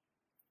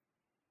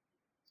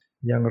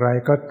อย่างไร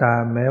ก็ตา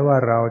มแม้ว่า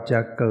เราจะ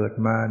เกิด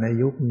มาใน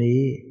ยุค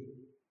นี้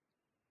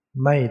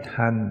ไม่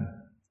ทัน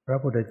พระ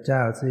พุทธเจ้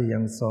าที่ยั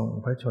งทรง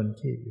พระชน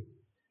ชีพอยู่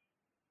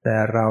แต่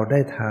เราได้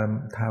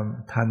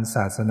ทันศ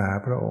าสนา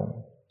พระองค์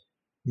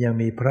ยัง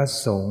มีพระ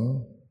สงฆ์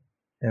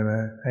ใช่ไหม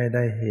ให้ไ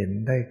ด้เห็น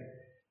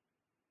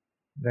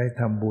ได้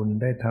ทำบุญ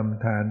ได้ท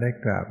ำทานได้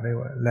กราบได้ไห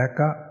ว้และ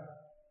ก็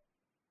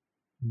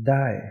ไ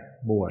ด้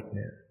บวชเ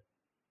นี่ย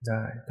ไ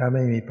ด้ถ้าไ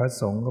ม่มีพระ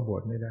สงฆ์ก็บว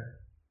ชไม่ได้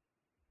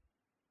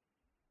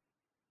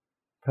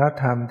พระ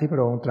ธรรมที่พร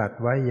ะองค์ตรัส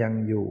ไว้ยัง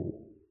อยู่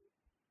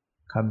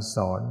คำส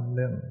อนเ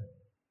รื่อง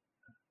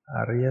อ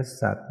ริย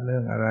สัจเรื่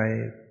องอะไร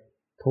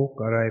ทุกข์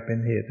อะไรเป็น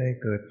เหตุให้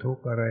เกิดทุก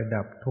ข์อะไร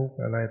ดับทุกข์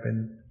อะไรเป็น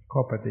ข้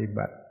อปฏิ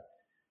บัติ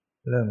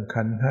เรื่อง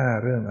ขันธ์ห้า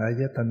เรื่องอา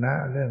ยตนะ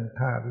เรื่อง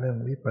ธาตุเรื่อง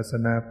วิปัสส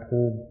นา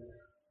ภูมิ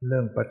เรื่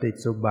องปฏิจ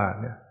จุบาท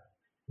เนี่ย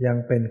ยัง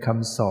เป็นค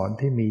ำสอน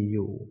ที่มีอ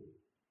ยู่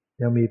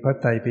ยังมีพระ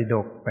ไตรปิฎ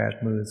ก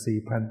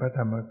 84,000 พระธ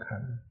รรมขั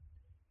นธ์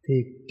ที่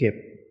เก็บ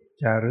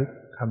จารึก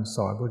คำส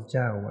อนพุทธเ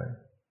จ้าไว้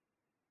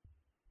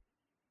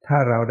ถ้า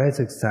เราได้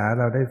ศึกษา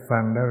เราได้ฟั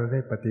งแล้วเราไ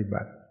ด้ปฏิ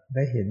บัติไ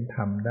ด้เห็นธ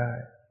รรมได้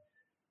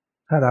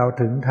ถ้าเรา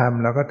ถึงธรรม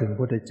เราก็ถึง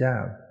พุทธเจ้า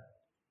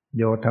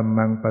โยธัม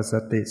มังปัสส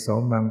ติโส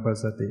มังปัส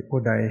สติ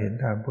ผู้ใดเห็น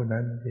ธรรมผู้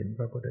นั้นเห็นพ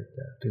ระพุทธเ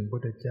จ้าถึงพุ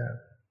ทธเจ้า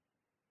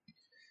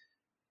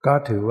ก็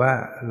ถือว่า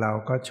เรา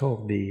ก็โชค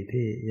ดี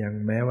ที่ยัง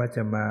แม้ว่าจ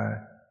ะมา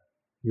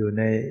อยู่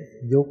ใน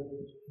ยุค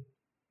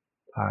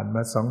ผ่านม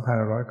า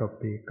 2,100 กว่า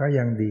ปีก็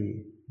ยัง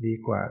ดี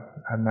กว่า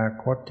อนา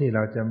คตที่เร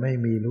าจะไม่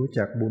มีรู้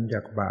จักบุญ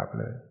จักบาป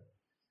เลย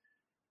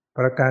ป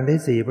ระการ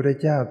ที่4พระพุทธ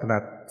เจ้าตรั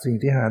สสิ่ง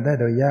ที่หาได้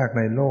โดยยาก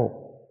ในโลก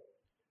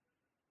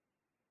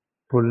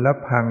พุล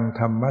พัง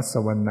ธรรมส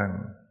วนัง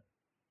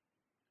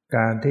ก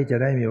ารที่จะ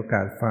ได้มีโอก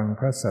าสฟัง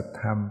พระสัท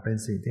ธรรมเป็น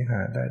สิ่งที่ห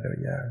าได้โดย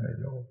ยากใน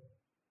โลก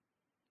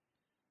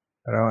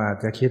เราอาจ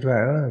จะคิดว่า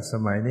ส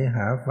มัยนี้ห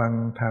าฟัง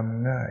ธรรม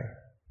ง่าย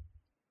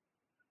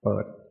เปิ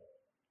ด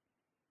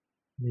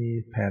มี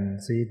แผ่น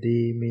ซีดี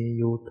มี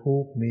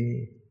YouTube มี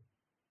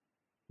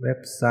เว็บ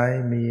ไซ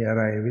ต์มีอะ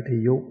ไรวิท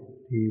ยุ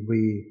ที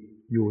วี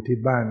อยู่ที่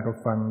บ้านก็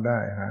ฟังได้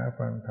หา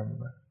ฟังธรร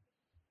มะ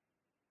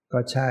ก็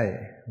ใช่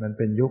มันเ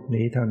ป็นยุค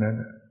นี้เท่านั้น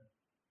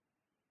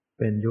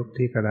เป็นยุค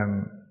ที่กำลัง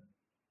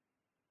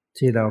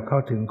ที่เราเข้า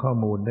ถึงข้อ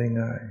มูลได้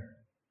ง่าย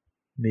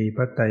มีพ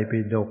ระไตร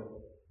ปิฎก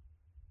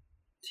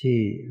ที่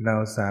เรา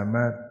สาม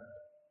ารถ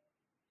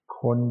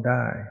ค้นไ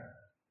ด้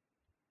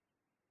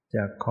จ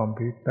ากคอม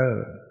พิวเตอ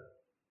ร์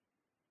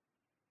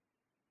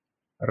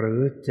หรือ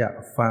จะ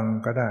ฟัง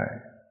ก็ได้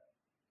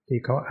ที่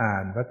เขาอ่า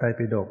นพระไตร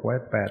ปิฎกไว้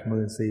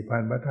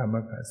 84,000 พระธรรม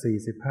ขันธ์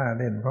45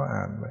 เล่มเขา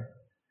อ่านไว้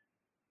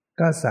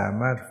ก็สา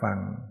มารถฟัง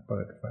เ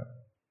ปิดฟัง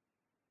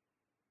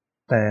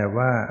แต่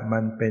ว่ามั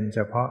นเป็นเฉ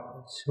พาะ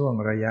ช่วง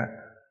ระยะ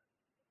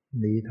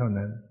นี้เท่า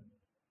นั้น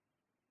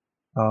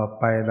ต่อ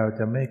ไปเรา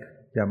จะ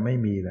ไม่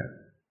มีแล้ว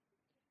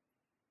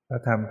พร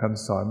ะธรรมค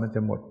ำสอนมันจ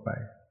ะหมดไป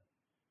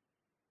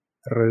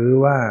หรือ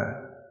ว่า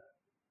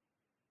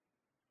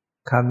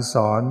คำส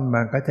อน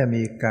มันก็จะ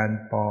มีการ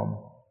ปลอม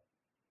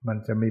มัน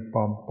จะมีป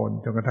ลอมปน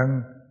จนกระทั่ง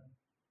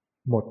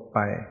หมดไป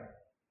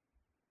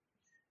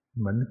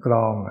เหมือนกล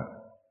อง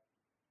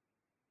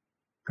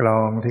กล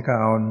องที่ก็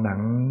เอาหนั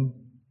ง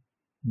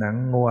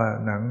งัว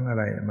หนังอะ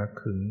ไรมา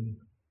ขึง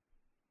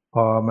พ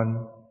อมัน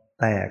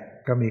แตก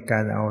ก็มีกา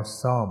รเอา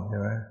ซ่อมใช่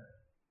ไหม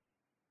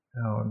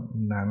เอา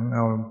หนังเอ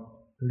า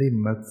ลิ่ม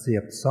มาเสี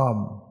ยบซ่อม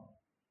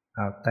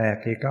แตก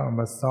อีกก็เอา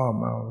มาซ่อม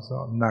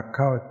หนักเ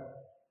ข้า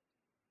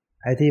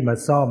ไอ้ที่มา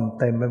ซ่อม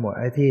เต็มไปหมด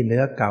ไอ้ที่เ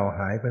นื้อเก่า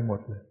หายไปหมด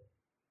เลย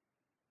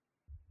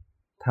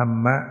ธรร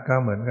มะก็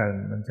เหมือนกัน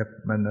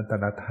มันอันต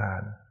รธา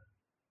น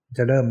จ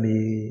ะเริ่มมี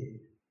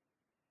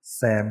แ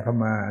ซมเข้า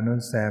มาอันนู้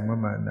นแซมเข้า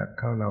มาหนัก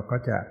เข้าเราก็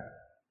จะ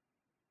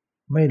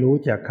ไม่รู้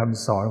จักค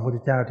ำสอนของพระพุทธ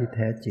เจ้าที่แ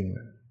ท้จริง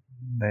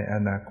ในอ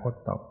นาคต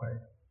ต่อไป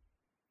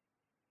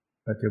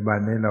ปัจจุบัน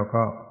นี้เรา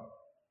ก็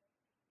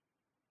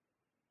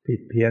ผิด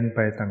เพี้ยนไป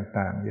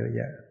ต่างๆเยอะแ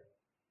ยะ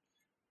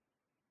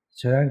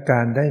ฉะนั้นก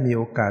ารได้มีโ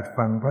อกาส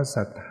ฟังพระ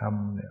สัทธรรม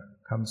เนี่ย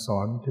คำสอ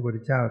นที่พระพุทธ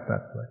เจ้าตรั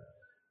สไว้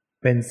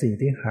เป็นสิ่ง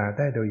ที่หาไ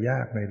ด้โดยย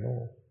ากในโล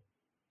ก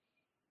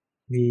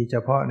มีเฉ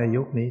พาะใน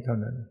ยุคนี้เท่า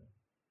นั้น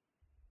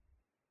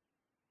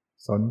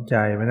สนใจ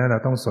เพราะนั้นเรา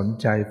ต้องสน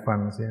ใจฟัง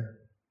เสีย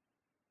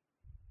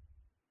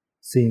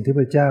สิ่งที่พ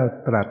ระเจ้า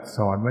ตรัสส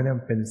อนไว้เนี่ย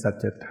เป็นสั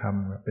จธรรม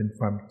เป็นค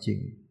วามจริง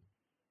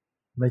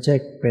ไม่ใช่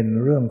เป็น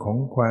เรื่องของ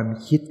ความ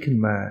คิดขึ้น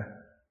มา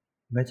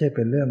ไม่ใช่เ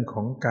ป็นเรื่องข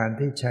องการ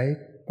ที่ใช้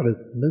ตรึก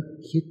นึก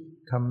คิด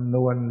คำน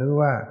วณหรือ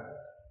ว่า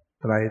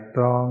ไตร่ต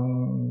รอง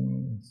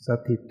ส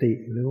ถิติ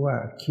หรือว่า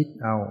คิด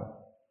เอา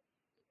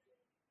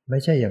ไม่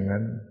ใช่อย่าง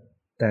นั้น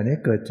แต่นี้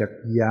เกิดจาก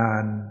ญา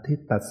ณที่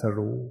ตรัส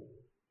รู้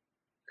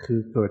คือ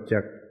เกิดจ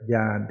ากญ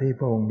าณที่พ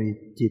ระองค์มี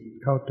จิต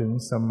เข้าถึง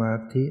สมา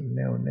ธิแ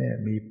น่วแน่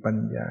มีปัญ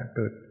ญาเ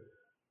กิด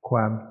คว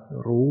าม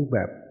รู้แบ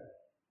บ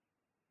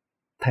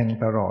แทง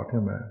ตลอด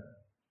ขึ้นมา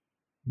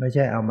ไม่ใ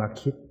ช่เอามา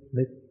คิด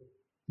นึก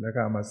แล้วก็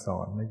เอามาสอ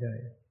นไม่ใช่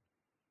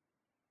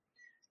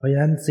เพราะฉะ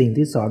นั้นสิ่ง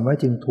ที่สอนไว้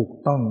จึงถูก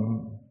ต้อง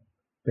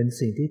เป็น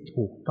สิ่งที่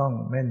ถูกต้อง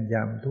แม่นย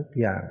ำทุก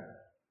อย่าง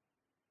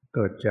เ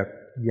กิดจาก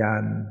ญา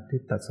ณที่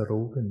ตรัส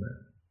รู้ขึ้นมา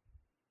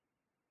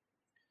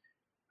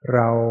เ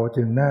รา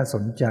จึงน่าส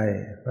นใจ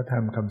พระธรร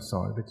มคำส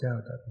อนพระเจ้า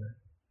ตรัสนะ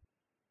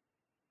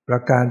ปร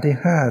ะการที่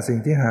5สิ่ง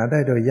ที่หาได้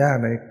โดยยาก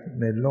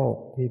ในโลก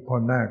ที่พ่อ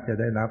นาคจะ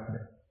ได้รับเ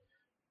นี่ย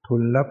ทุ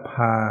ลภ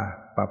า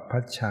ปัปพั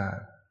ชชา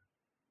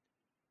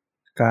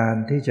การ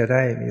ที่จะไ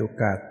ด้มีโอ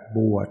กาสบ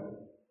วช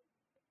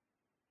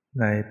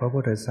ในพระพุ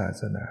ทธศา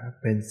สนา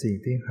เป็นสิ่ง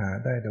ที่หา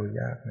ได้โดย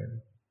ยากเลย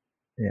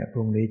เนี่ยพ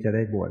รุ่งนี้จะไ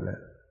ด้บวชแล้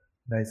ว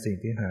ได้สิ่ง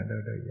ที่หาได้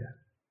โดยยาก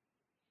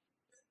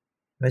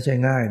ไม่ใช่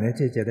ง่ายนะ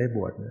ที่จะได้บ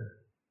วชนะ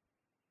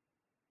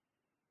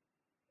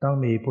ต้อง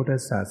มีพุทธ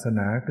ศาสน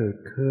าเกิด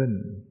ขึ้น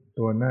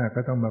ตัวหน้าก็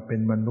ต้องมาเป็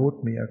นมนุษย์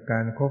มีอากา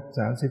รครบ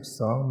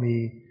32มี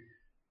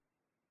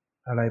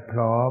อะไรพ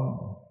ร้อม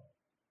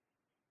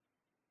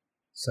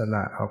สล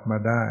ะออกมา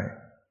ได้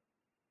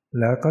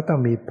แล้วก็ต้อง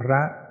มีพ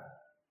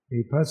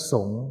ระส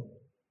งฆ์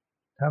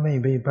ถ้าไม่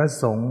มีพระ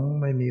สงฆ์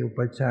ไม่มีอุป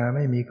ชาไ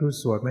ม่มีครู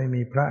สวดไม่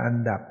มีพระอัน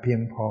ดับเพีย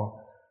งพอ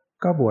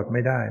ก็บวชไ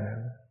ม่ได้นะ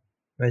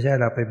ไม่ใช่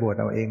เราไปบวช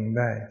เอาเอง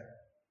ได้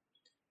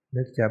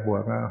นึกจะบว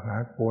ชก็หา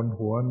โกน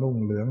หัวนุ่ง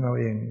เหลืองเอา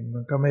เองมั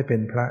นก็ไม่เป็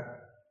นพระ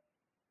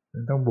มั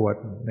นต้องบวช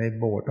ใน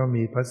โบสถ์ต้อง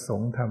มีพระส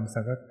งฆ์ทำ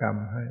สังฆกรรม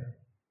ให้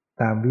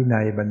ตามวิ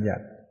นัยบัญญั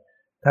ติ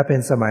ถ้าเป็น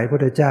สมัยพระพุท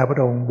ธเจ้าพร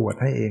ะองค์บวช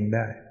ให้เองไ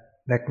ด้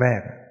แร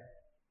ก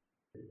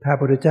ๆถ้าพระ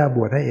พุทธเจ้าบ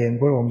วชให้เอง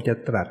พระองค์จะ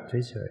ตรัส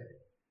เฉย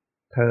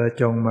ๆเธอ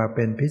จงมาเ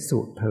ป็นภิกษุ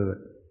เถิด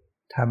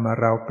ธรรม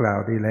เรากล่าว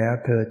ดีแล้ว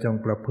เธอจง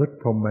ประพฤติ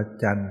พรหม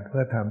จรรย์เพื่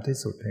อทำที่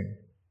สุดแห่ง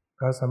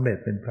ก็สำเร็จ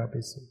เป็นพระ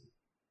ภิกษุ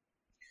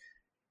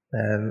แ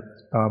ต่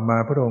ต่อมา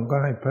พระองค์ก็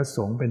ให้พระส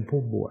งฆ์เป็น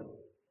ผู้บวช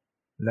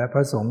และพ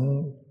ระสงฆ์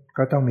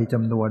ก็ต้องมีจ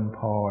ำนวนพ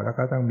อแล้ว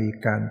ก็ต้องมี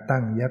การตั้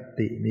งญัต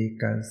ติมี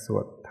การส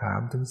วดถา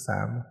มถึง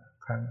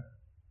3 ครั้ง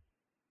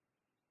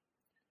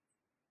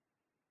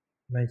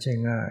ไม่ใช่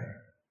ง่าย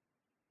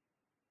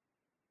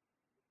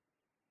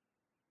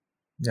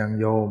อย่าง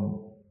โยม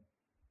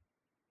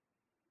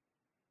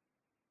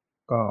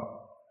ก็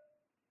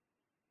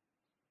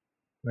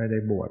ไม่ได้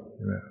บวชใ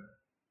ช่ไหม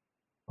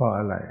เพราะ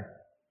อะไร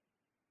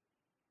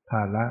ภ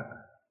าระ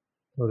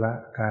ธุระ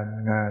การ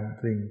งาน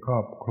สิ่งครอ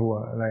บครัว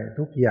อะไร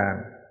ทุกอย่าง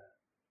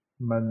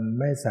มัน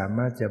ไม่สาม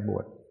ารถจะบว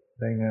ช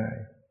ได้ง่าย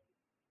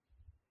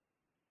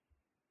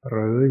ห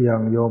รืออย่า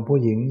งโยมผู้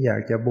หญิงอยา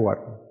กจะบวช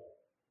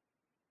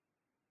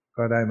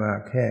ก็ได้มา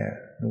แค่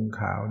นุ่ง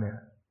ขาวเนี่ย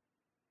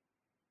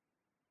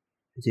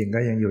จริงก็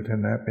ยังอยู่ฐา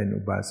นะเป็น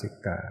อุบาสิ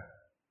กา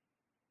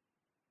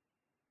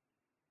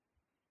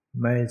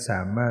ไม่ส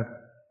ามารถ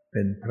เ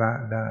ป็นพระ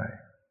ได้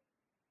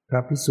พระ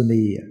ภิกษุ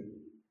ณี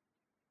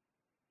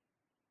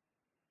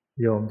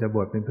โยมจะบ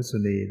วชเป็นภิกษุ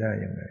ณีได้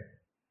ยังไง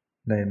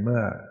ในเมื่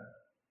อ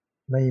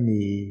ไม่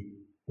มี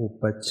อุ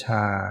ปชฌ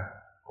าย์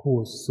คู่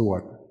สว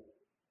ด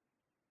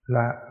พร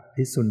ะ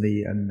ภิกษุณี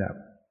อันดับ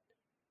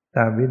ต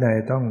ามวินัย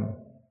ต้อง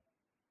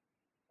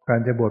การ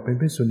จะบวชเป็น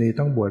ภิกษุณี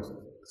ต้องบวช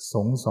ส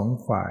งฆ์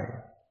2 ฝ่าย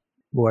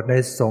บวชใน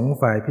สงฆ์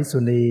ฝ่ายภิกษุ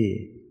ณี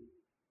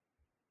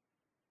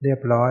เรีย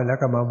บร้อยแล้ว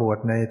ก็มาบวช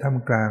ในท่าม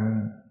กลาง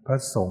พระ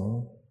สงฆ์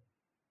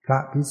พระ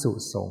ภิกษุ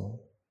สงฆ์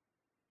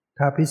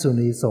ถ้าภิกษุ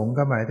ณีสงฆ์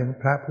ก็หมายถึง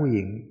พระผู้ห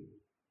ญิง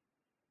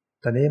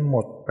ตอนนี้หม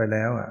ดไปแ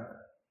ล้ว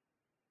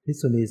ภิก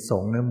ษุณีส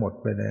งฆ์เนี่ยหมด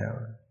ไปแล้ว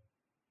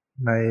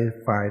ใน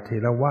ฝ่ายเถ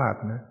รวาท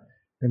นะ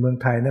ในเมือง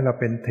ไทยเนี่ยเรา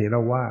เป็นเถร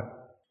วาท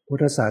พุท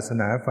ธศาส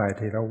นาฝ่าย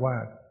เถรวา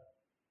ท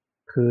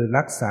คือ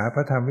รักษาพ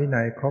ระธรรมวิ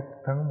นัยครบ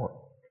ทั้งหมด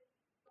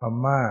พ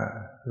ม่า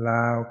ล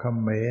าวเข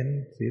มร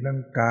ศรีลัง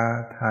กา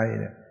ไทย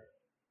เนี่ย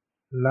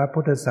รับ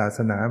พุทธศาส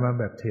นามา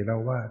แบบเถร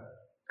วาท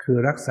คือ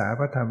รักษา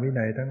พระธรรมวิ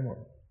นัยทั้งหมด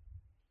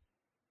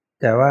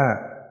แต่ว่า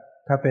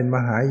ถ้าเป็นม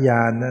หาย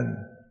านนั่น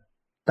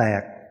แต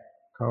ก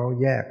เขา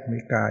แยกนิ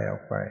กายออ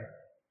กไป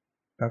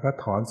แล้วก็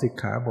ถอนสิก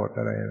ขาบท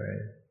อะไร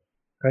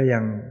ก็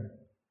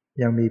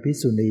ยังมีภิก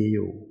ษุณีอ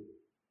ยู่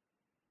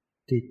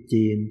ที่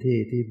จีนที่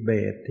ทิเบ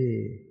ตที่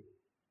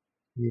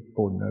ญี่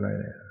ปุ่นอะไร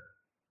เนี่ย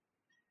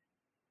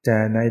แต่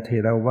ในเถ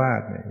รวา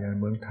ทเนี่ยอย่าง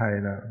เมืองไทย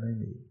เราไม่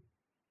มี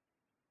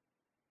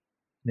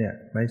เนี่ย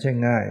ไม่ใช่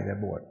ง่ายจะ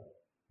บวช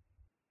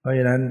เพราะฉ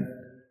ะนั้น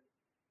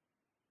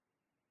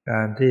ก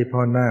ารที่พ่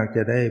อนาคจ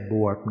ะได้บ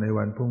วชใน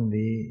วันพรุ่ง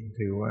นี้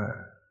ถือว่า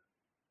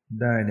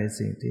ได้ใน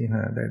สิ่งที่ห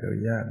าได้โดย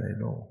ยากใน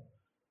โลก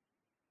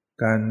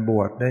การบ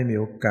วชได้มี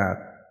โอกาส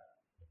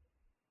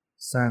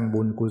สร้าง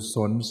บุญกุศ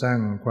ลสร้าง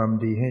ความ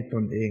ดีให้ต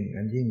นเอง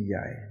อันยิ่งให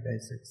ญ่ได้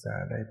ศึกษา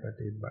ได้ป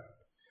ฏิบัติ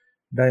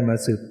ได้มา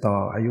สืบต่อ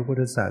อายุพุท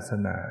ธศาส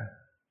นา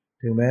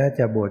ถึงแม้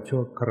จะบวชชั่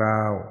วคร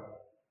าว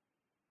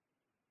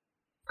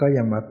ก็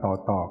ยังมา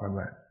ต่อกัน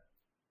มา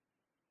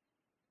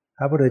พ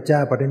ระพุทธเจ้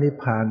าปรินิพ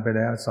พานไปแ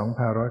ล้ว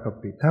 2,500 กว่า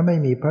ปีถ้าไม่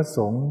มีพระส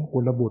งฆ์กุ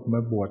ลบุตรม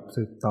าบวช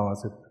สืบต่อ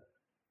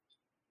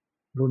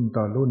รุ่น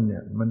ต่อรุ่นเนี่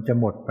ยมันจะ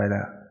หมดไปแ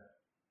ล้ว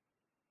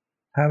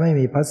ถ้าไม่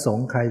มีพระสง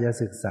ฆ์ใครจะ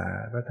ศึกษา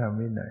พระธรรม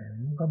วินัย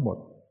มันก็หมด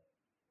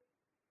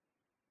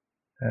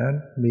ฉะนั้น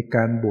มีก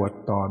ารบวช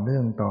ต่อเนื่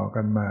องต่อ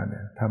กันมาเนี่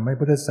ยทำให้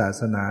พุทธศา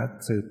สนา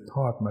สืบท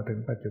อดมาถึง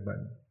ปัจจุบัน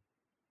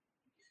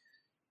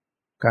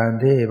การ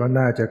ที่พระน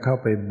าคจะเข้า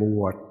ไปบ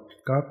วช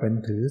ก็เป็น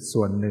ถือ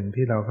ส่วนหนึ่ง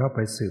ที่เราเข้าไป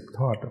สืบท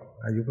อด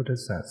อายุพุทธ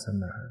ศาส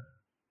นา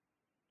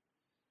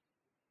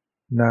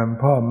น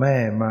ำพ่อแม่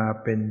มา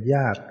เป็นญ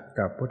าติ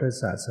กับพุทธ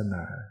ศาสน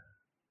า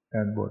ก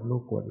ารบวชลู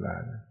กบวชหลา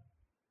น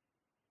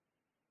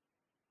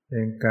เ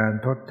ป็นการ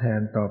ทดแท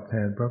นตอบแท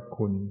นพระ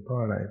คุณเพราะ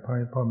อะไรเพราะใ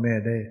ห้พ่อแม่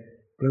ได้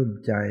ปลื้ม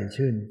ใจ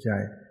ชื่นใจ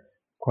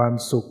ความ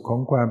สุขของ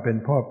ความเป็น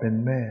พ่อเป็น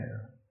แม่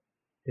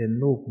เห็น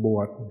ลูกบ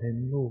วชเห็น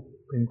ลูก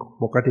เป็น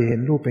ปกติเห็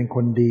นลูกเป็นค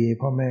นดี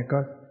พ่อแม่ก็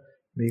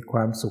มีคว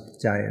ามสุข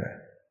ใจแหละ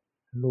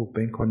ลูกเ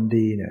ป็นคน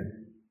ดีเนี่ย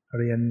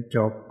เรียนจ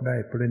บได้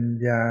ปริญ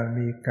ญา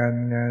มีการ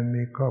งาน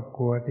มีครอบค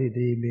รัวที่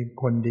ดีมี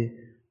คนดี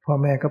พ่อ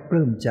แม่ก็ป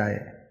ลื้มใจ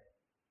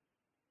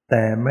แ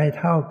ต่ไม่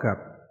เท่ากับ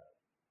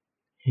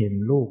เห็น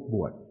ลูกบ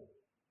วช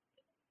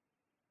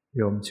โ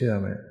ยมเชื่อ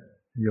ไหม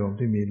โยม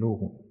ที่มีลูก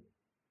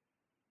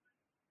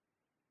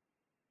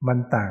มัน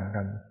ต่าง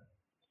กัน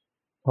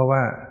เพราะว่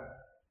า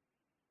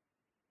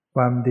ค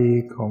วามดี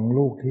ของ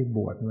ลูกที่บ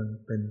วชมัน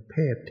เป็นเพ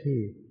ศที่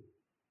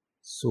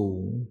สู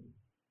ง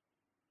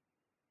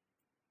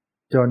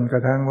จนกร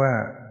ะทั่งว่า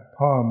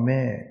พ่อแ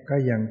ม่ก็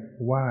ยัง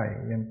ไหว้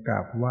ยังกร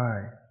าบไหว้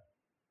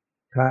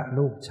พระ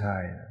ลูกชา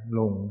ยล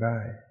งได้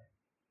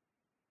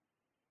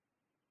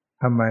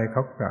ทำไมเข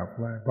ากราบไ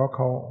หว้เพราะ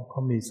เข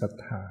ามีศรัท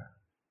ธา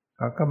เ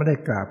ขาก็ไม่ได้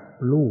กราบ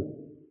ลูก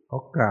เขา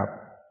กราบ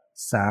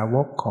สาว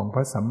กของพ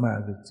ระสัมมา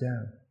สัมพุทธเจ้า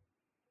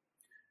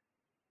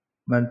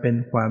มันเป็น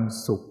ความ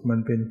สุขมัน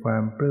เป็นควา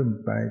มปลื้ม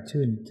ใจ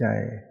ชื่นใจ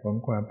ของ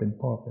ความเป็น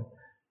พ่อ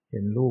เห็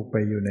นลูกไป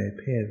อยู่ใน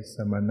เพศส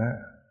มณะ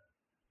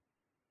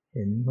เ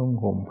ห็นนุ่ง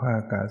ห่มผ้า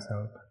กาสา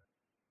วพัส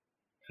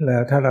แล้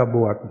วถ้าเราบ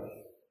วช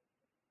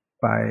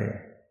ไป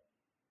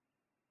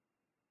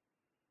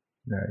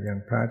อย่าง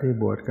พระที่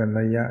บวชกัน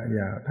ระยะย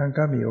าวท่าน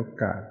ก็มีโอ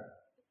กาส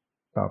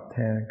ตอบแท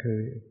นคือ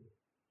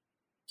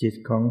จิต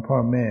ของพ่อ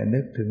แม่นึ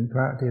กถึงพ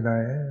ระทีไร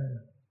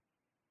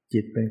จิ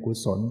ตเป็นกุ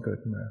ศลเกิ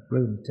ดมาป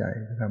ลื้มใจ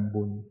ทำ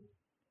บุญ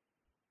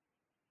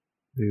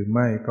หรือไ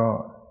ม่ก็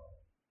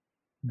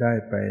ได้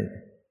ไป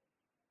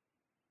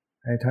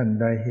ให้ท่าน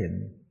ได้เห็น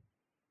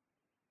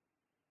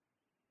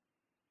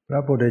พร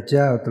ะพุทธเ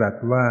จ้าตรัส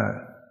ว่า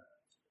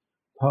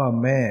พ่อ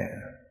แม่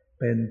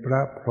เป็นพร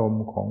ะพรหม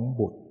ของ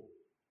บุตร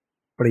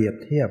เปรียบ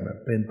เทียบ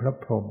เป็นพระ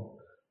พรหม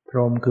พร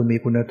หมคือมี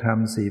คุณธรรม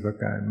4ประ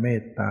การเม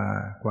ตตา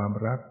ความ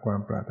รักความ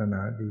ปรารถนา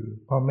ดี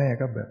พ่อแม่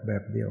ก็แบ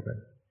บเดียวกัน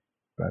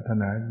ปรารถ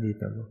นาดี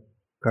ต่อลูก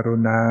กรุ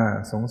ณา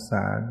สงส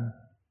าร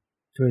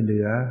ช่วยเห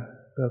ลือ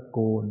เกื้อ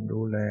กูลดู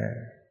แล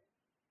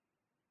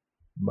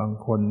บาง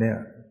คนเนี่ย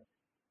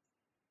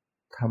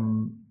ท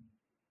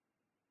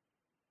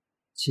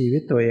ำชีวิ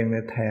ตตัวเองเ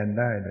นี่ยแทน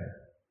ได้เลย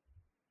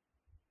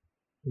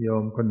โย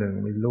มคนหนึ่ง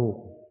มีลู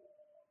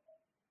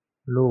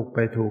กไป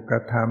ถูกกร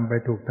ะทำไป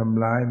ถูกท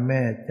ำร้ายแ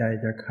ม่ใจ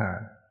จะขา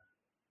ด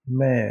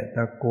แม่ต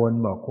ะโกน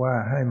บอกว่า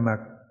ให้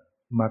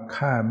มา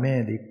ฆ่าแม่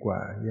ดีกว่า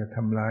อย่าท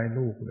ำร้าย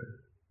ลูกเลย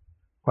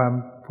ค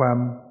วาม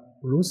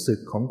รู้สึก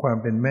ของความ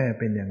เป็นแม่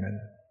เป็นอย่างนั้น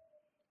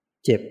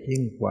เจ็บ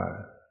ยิ่งกว่า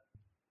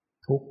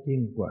ทุกข์ยิ่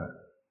งกว่า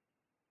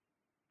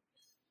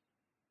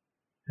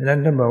ฉะนั้น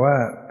ท่านบอกว่า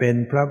เป็น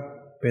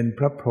พ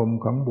ระพรหม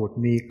ของบุตร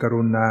มีก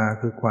รุณา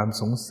คือความ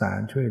สงสาร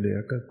ช่วยเหลือ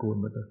เกื้อกูล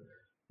มาตลอด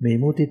มี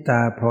มุทิต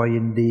าพอ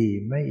ยินดี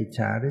ไม่อิจฉ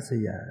าริษ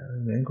ยา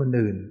เหมือนคน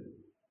อื่น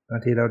บา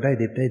งทีเราได้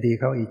ดิบได้ดี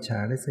เขาอิจฉา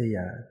ริษย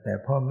าแต่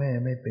พ่อแม่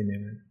ไม่เป็นอย่า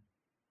งนั้น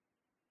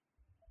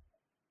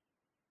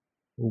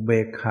อุเบ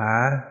กขา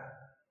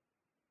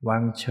วา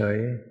งเฉย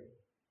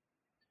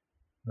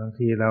บาง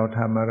ทีเราท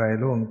ำอะไร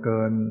ล่วงเ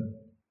กิน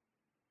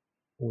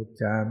พูด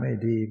จาไม่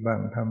ดีบ้าง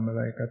ทำอะไ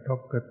รกระทบ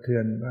กระเทื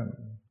อนบ้าง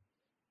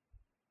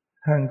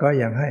ท่านก็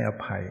ยังให้อ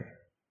ภัย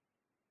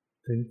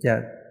ถึงจะ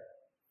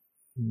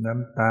น้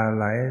ำตาไ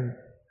หล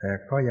แต่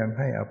ก็ยังใ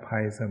ห้อภั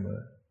ยเสมอ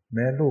แ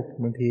ม้ลูก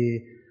บางที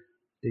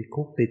ติด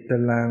คุกติดตา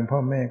รางพ่อ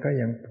แม่ก็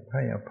ยังใ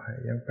ห้อภัย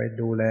ยังไป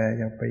ดูแล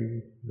ยังไป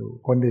ดู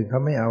คนอื่นเข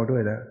าไม่เอาด้ว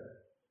ยแล้ว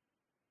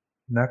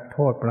นักโท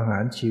ษประหา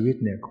รชีวิต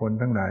เนี่ยคน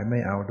ทั้งหลายไม่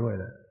เอาด้วย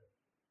แล้ว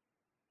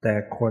แต่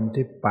คน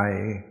ที่ไป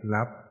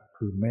รับ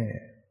คือแม่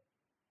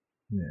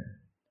เ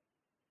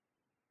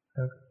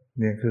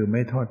นี่ยคือไ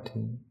ม่ทอด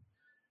ทิ้ง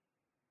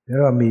แล้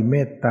วมีเม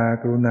ตตา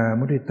กรุณา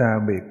มุทิตา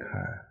เบกข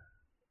า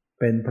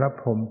เป็นพระ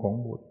พรหมของ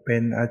บุตรเป็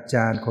นอาจ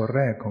ารย์คนแ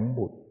รกของ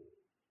บุตร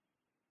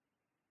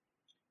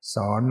ส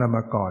อนเราม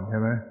าก่อนใช่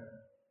ไหม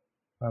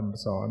ค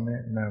ำสอนแน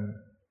ะน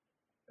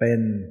ำเป็น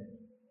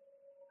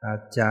อา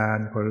จาร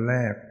ย์คนแร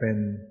กเป็น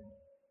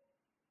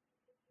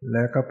แล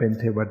ะก็เป็น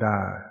เทวดา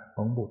ข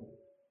องบุตร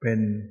เป็น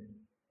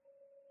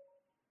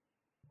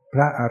พ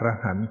ระอร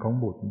หันต์ของ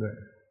บุตรด้วย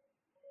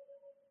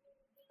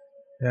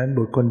ดังนั้น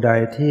บุตรคนใด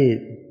ที่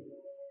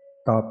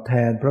ตอบแท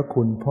นพระ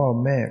คุณพ่อ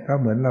แม่ก็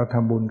เหมือนเราท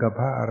ำบุญกับ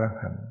พระอร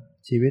หันต์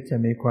ชีวิตจะ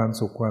มีความ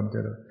สุขความเจ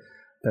ริญ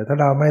แต่ถ้า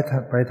เราไม่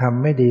ไปท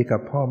ำไม่ดีกั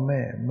บพ่อแม่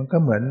มันก็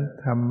เหมือน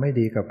ทำไม่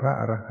ดีกับพระ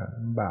อรหันต์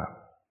บาป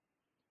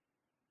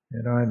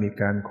ต้องให้มี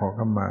การขอข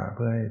มาเ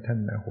พื่อให้ท่าน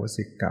อโห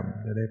สิกรรม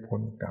จะได้พ้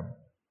นกรรม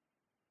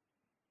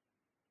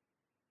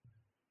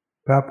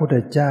พระพุทธ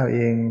เจ้าเอ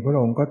งพระ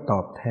องค์ก็ตอ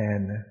บแทน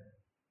นะ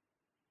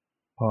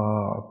พอ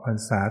พรร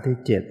ษาที่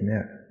7เนี่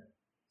ย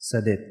เส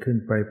ด็จขึ้น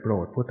ไปโปร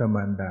ดพุทธม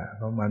ารดาเ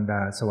พราะมารดา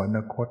สวรร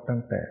คตตั้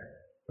งแต่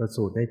ประ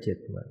สูติได้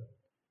7 วัน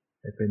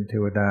เป็นเท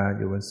วดาอ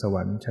ยู่บนสว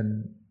รรค์ชั้น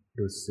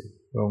ดุสิต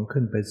พระองค์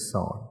ขึ้นไปส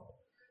อน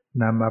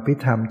นำอภิ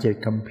ธรรม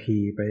7 คัมภี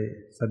ร์ไป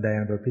แสดง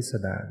โดยพิส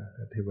ดาร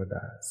เทวด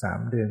า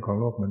3 เดือนของ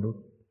โลกมนุษ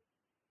ย์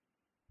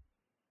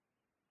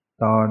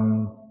ตอน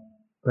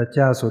พระเ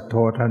จ้าสุโธ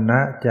ทนะ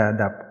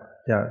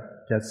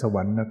จะสว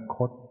รรค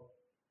ต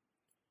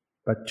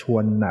ประชว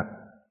รหนัก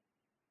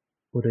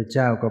พุทธเ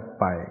จ้าก็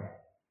ไป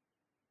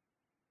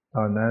ต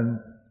อนนั้น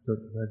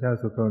พระเจ้า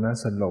สุโธทนะ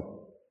สลบ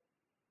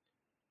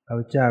พระ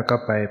เจ้าก็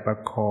ไปประ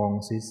คอง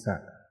ศีรษะ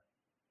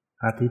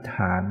อธิษฐ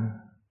าน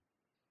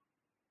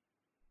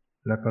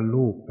แล้วก็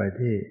ลูบไป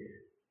ที่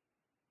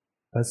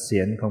พระเศี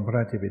ยรของพระร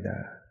าชบิดา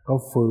ก็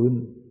ฟื้น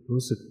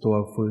รู้สึกตัว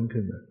ฟื้น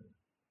ขึ้นมา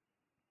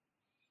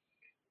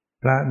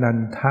พระนัน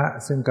ทะ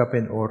ซึ่งก็เป็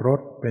นโอร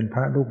สเป็นพ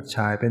ระลูกช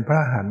ายเป็นพระ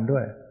อรหันต์ด้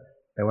วย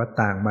แต่ว่า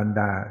ต่างมาร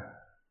ดา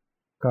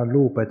ก็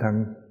ลูบไปทาง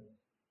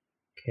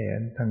แข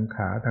นทางข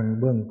าทาง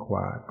เบื้องขว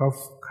าก็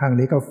ข้าง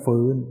นี้ก็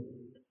ฟื้น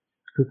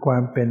คือควา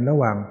มเป็นระ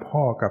หว่าง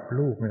พ่อกับ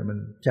ลูกเนี่ยมัน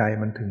ใจ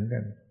มันถึงกั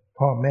น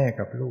พ่อแม่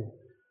กับลูก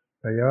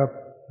แต่ว่า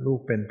ลูก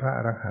เป็นพระอ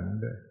รหันต์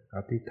ด้วยอ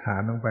ธิษฐา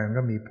นลงไปมัน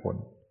ก็มีผล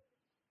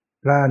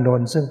พระอาน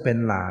นท์ซึ่งเป็น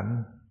หลาน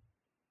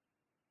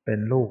เป็น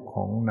ลูกข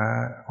องน้า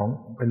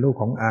เป็นลูก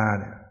ของอา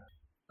เนี่ย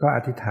ก็อ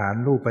ธิษฐาน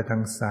ลูบไปทา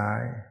งซ้า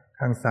ย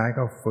ข้างซ้าย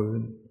ก็ฟื้น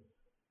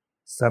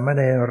สมณเ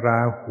ณรรา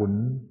หุล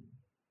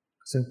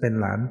ซึ่งเป็น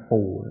หลาน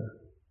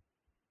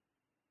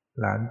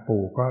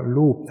ปู่ก็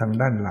ลูบทาง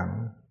ด้านหลัง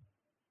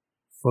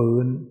ฟื้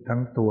นทั้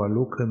งตัว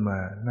ลุกขึ้นมา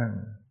นั่ง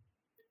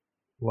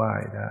ไหว้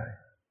ได้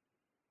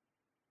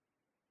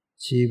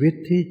ชีวิต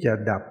ที่จะ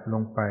ดับล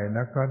งไปแ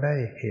ล้วก็ได้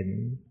เห็น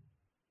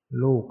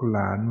ลูกหล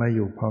านมาอ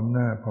ยู่พร้อมห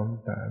น้าพร้อม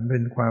ตาเป็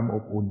นความอ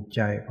บอุ่นใ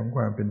จของค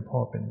วามเป็นพ่อ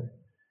เป็นแม่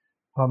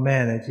พ่อแม่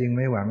นะจริงไ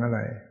ม่หวังอะไร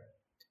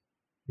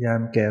ยา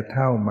มแก่เ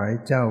ฒ่าไหม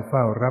เจ้าเ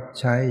ฝ้ารับ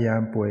ใช้ยา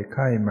มป่วยไ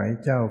ข้ไหม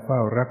เจ้าเฝ้า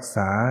รักษ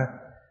า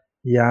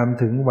ยาม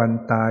ถึงวัน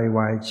ตายว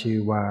ายชี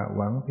วาห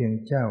วังเพียง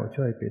เจ้า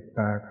ช่วยปิดต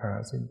าขา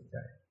สิ้นใจ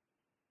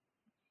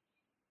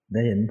ไ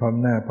ด้เห็นพร้อม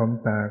หน้าพร้อม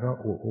ตาก็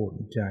อุ่น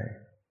ใจ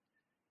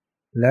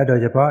และโดย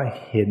เฉพาะ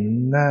เห็น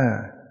หน้า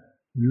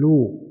ลู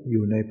กอ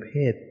ยู่ในเพ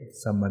ศ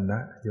สมณะ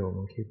โยม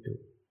คิดดู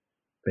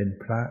เป็น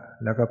พระ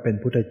แล้วก็เป็น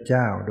พุทธเ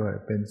จ้าด้วย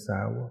เป็นสา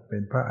วกเป็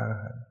นพระอร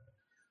หันต์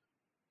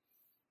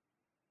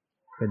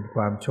เป็นค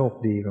วามโชค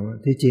ดีของ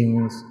ที่จริง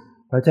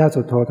พระเจ้า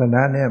สุโธทน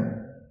ะเนี่ย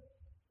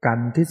กัน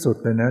ที่สุด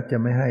เลยนะจะ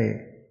ไม่ให้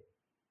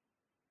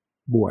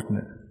บวชเ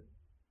นี่ย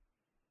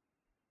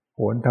โห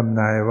รทำ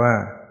นายว่า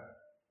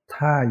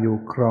ถ้าอยู่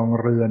ครอง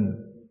เรือน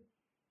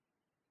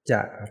จ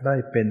ะได้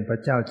เป็นพระ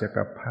เจ้าจัก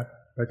รพรรดิ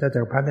พระเจ้าจั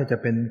กรพรรดิเนี่ยจะ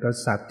เป็นก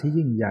ษัตริย์ที่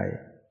ยิ่งใหญ่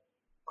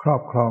ครอ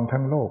บครอง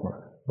ทั้งโลก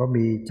เพราะ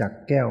มีจักร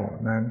แก้ว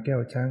นางแก้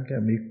วช้างแก้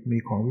วมี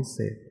ของวิเศ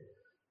ษ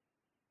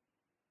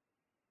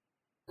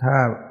ถ้า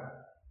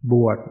บ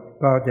วช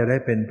ก็จะได้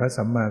เป็นพระ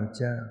สัมมาสัมพุทธ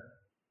เจ้า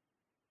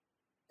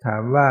ถา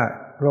มว่า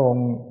พระอง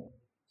ค์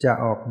จะ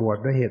ออกบวช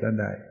ด้วยเหตุอัน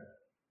ใด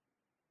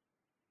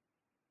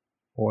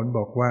โหรบ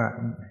อกว่า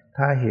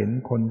ถ้าเห็น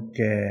คนแ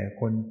ก่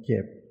คนเจ็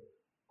บ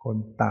คน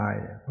ตาย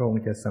พระอง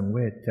ค์จะสังเว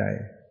ชใจ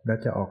และ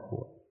จะออกบ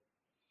วช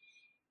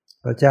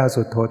พระเจ้า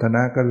สุโธทน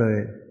ะก็เลย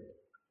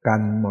กั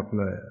นหมด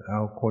เลยเอ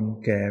าคน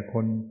แก่ค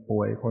นป่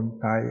วยคน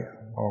ตาย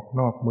ออก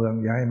นอกเมือง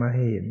ย้ายมาใ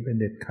ห้เห็นเป็น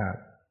เด็ดขาด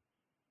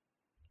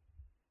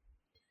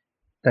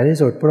แต่ที่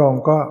สุดพระอง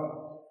ค์ก็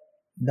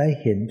ได้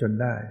เห็นจน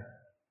ได้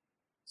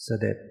เส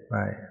ด็จไป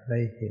ได้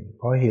เห็น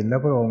พอเห็นแล้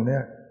วพระองค์เนี่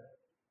ย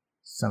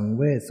สังเ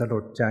วชสล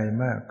ดใจ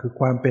มากคือ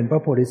ความเป็นพร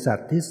ะโพธิสัต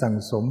ว์ที่สั่ง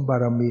สมบา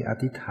รมีอ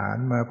ธิษฐาน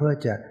มาเพื่อ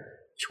จะ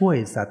ช่วย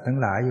สัตว์ทั้ง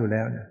หลายอยู่แ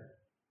ล้วเนี่ย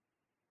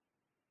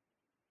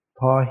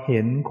พอเ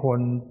ห็นค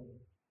น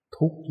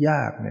ทุกข์ย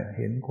ากเนี่ย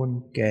เห็นคน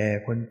แก่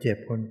คนเจ็บ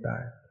คนตา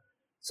ย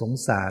สง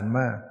สาร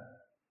มาก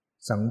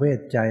สังเวช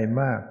ใจ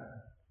มาก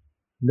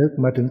นึก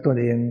มาถึงตัว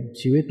เอง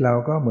ชีวิตเรา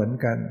ก็เหมือน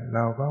กันเร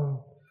าก็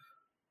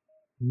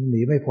ห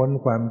นีไม่พ้น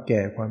ความแ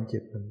ก่ความเจ็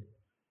บ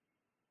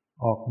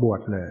ออกบว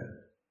ชเลย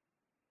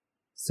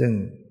ซึ่ง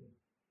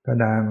พระ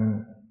นาง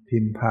พิ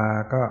มพา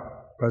ก็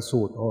ประ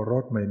สูติโอร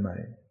สใหม่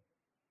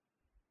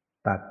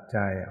ๆตัดใจ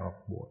ออก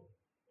บวช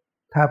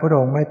ถ้าพระอ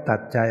งค์ไม่ตั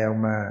ดใจออก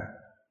มา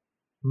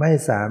ไม่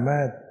สามา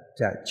รถ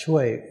จะช่ว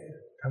ย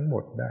ทั้งหม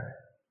ดได้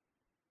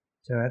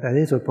ใช่ไหมแต่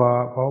ที่สุดพอ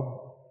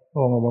พร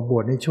ะองค์ออกมาบ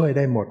วชนี่ช่วยไ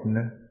ด้หมด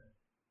นะ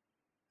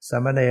สา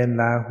มเณร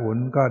ราหุล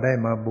ก็ได้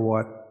มาบว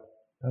ช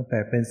ตั้งแต่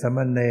เป็นสาม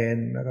เณร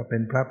แล้วก็เป็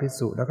นพระภิก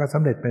ษุแล้วก็ส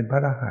ำเร็จเป็นพระ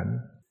อรหันต์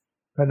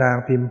พระนาง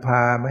พิมพ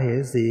ามเห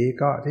สี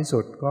ก็ที่สุ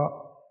ดก็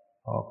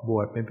ออกบ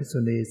วชเป็นภิกษุ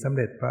ณีสำเ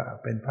ร็จ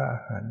เป็นพระอร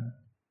หันต์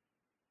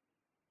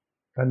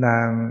พระนา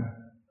ง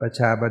ประช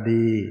าบ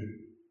ดี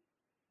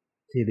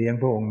ที่เลี้ยง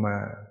พระองค์มา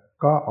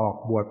ก็ออก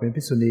บวชเป็น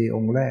ภิกษุณีอ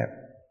งค์แรก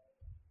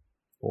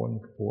โกน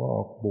หัวอ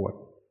อกบวช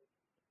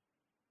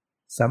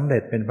สำเร็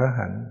จเป็นพระอร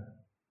หันต์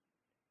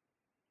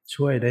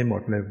ช่วยได้หม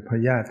ดเลยพ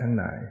ญาติทั้ง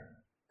หลาย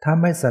ถ้า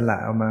ไม่สละ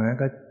ออกมางั้น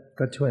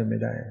ก็ช่วยไม่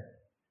ได้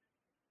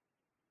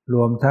ร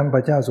วมทั้งพร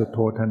ะเจ้าสุโธ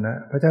ทนะ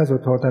พระเจ้าสุ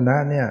โธทนะ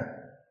เนี่ย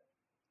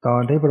ตอ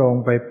นที่พระอง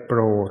ค์ไปโป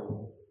รด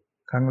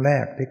ครั้งแร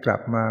กที่กลั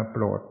บมาโป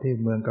รดที่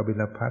เมืองกบิ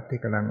ลพัสที่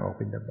กำลังออก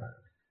บิณฑบาต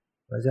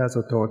พระเจ้า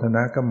สุโธทน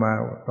ะก็มา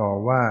ต่อ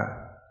ว่า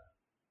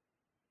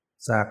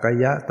สาก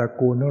ยะตระ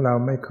กูลของเรา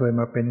ไม่เคย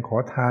มาเป็นขอ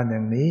ทานอย่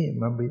างนี้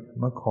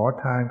มาขอ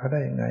ทานเขาได้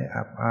ยังไง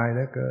อับอายเห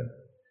ลือเกิน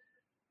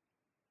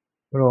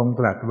พระองค์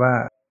ตรัสว่า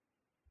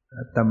อ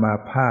าตมา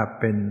ภาพ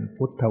เป็น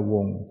พุทธว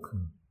งศ์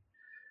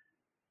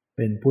เ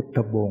ป็นพุทธ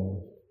วงศ์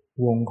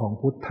วงของ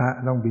พุทธะ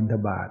ต้องบิณฑ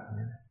บาต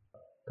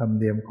ธรรม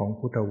เนียมของ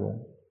พุทธวง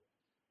ศ์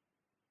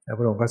แล้วพ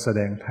ระองค์ก็แสด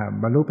งธรรม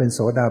บรรลุเป็นโส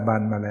ดาบั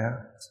นมาแล้ว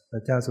พร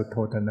ะเจ้าสุโธ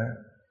ทนะ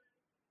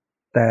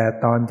แต่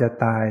ตอนจะ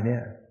ตายเนี่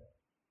ย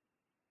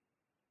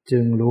จึ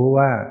งรู้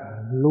ว่า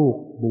ลูก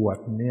บวช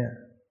เนี่ย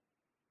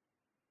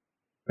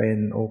เป็น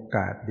โอก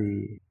าสดี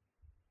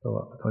ตัว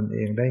ตนเอ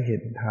งได้เห็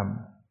นธรรม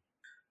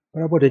พ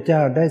ระพุทธเจ้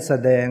าได้แส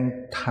ดง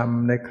ธรรม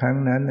ในครั้ง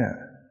นั้นเนี่ย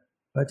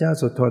พระเจ้า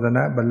สุโธทน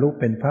ะบรรลุ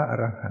เป็นพระอ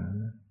รหันต์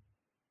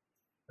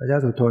พระเจ้า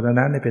สุโธทน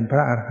ะนี่เป็นพร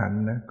ะอรหัน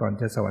ต์นะก่อน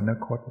จะสวรร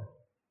คต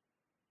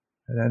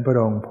ดังนั้นพร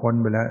ะองค์พ้น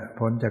ไปแล้ว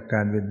พ้นจากก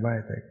ารเวียนว่าย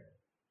ไป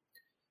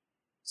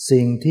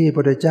สิ่งที่พระ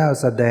พุทธเจ้า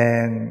แสด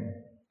ง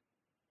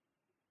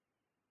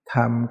ธ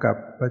รรมกับ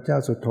พระเจ้า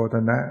สุโธท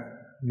นะ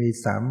มี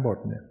3 บท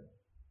เนี่ย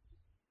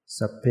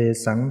สัพเพ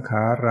สังข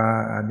ารา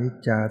อนิจ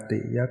จาติ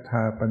ยถ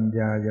าปัญญ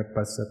าย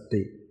ปัสส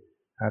ติ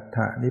อัฏฐ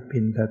นิพพิ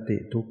นทติ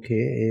ทุกเข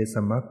เอส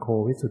มัคโค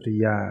วิสุทธิ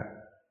ยา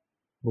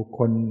บุคค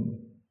ล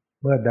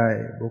เมื่อใด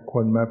บุคค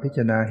ลมาพิจ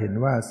ารณาเห็น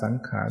ว่าสัง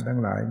ขารทั้ง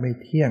หลายไม่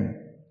เที่ยง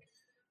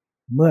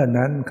เมื่อ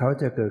นั้นเขา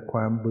จะเกิดคว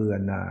ามเบื่อ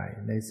หน่าย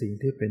ในสิ่ง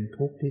ที่เป็น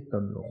ทุกข์ที่ต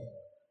นหลง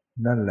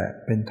นั่นแหละ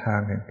เป็นทา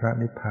งแห่งพระ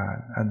นิพพาน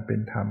อันเป็น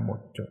ธรรมหม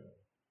ดจด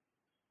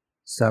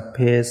สัพเพ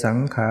สัง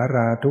ขาร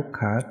าทุก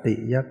ขาติ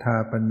ยถา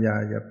ปัญญา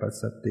ยปัส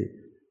สติ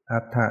อั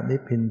ฏฐนิ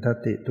พพินท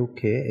ติทุกเ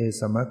ขเอ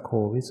สมัคโค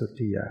วิสุท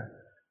ธิยา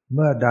เ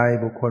มื่อใด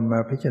บุคคลมา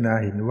พิจารณา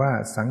เห็นว่า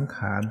สังข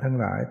ารทั้ง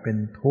หลายเป็น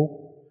ทุกข์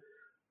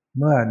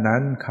เมื่อนั้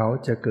นเขา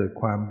จะเกิด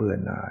ความเบื่อ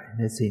หน่ายใ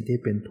นสิ่งที่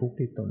เป็นทุกข์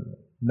ที่ตน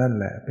นั่น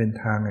แหละเป็น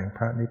ทางแห่งพ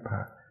ระนิพพ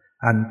าน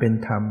อันเป็น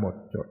ธรรมหมด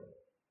จด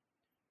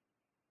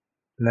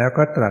แล้ว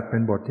ก็ตรัสเป็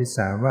นบทที่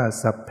3ว่า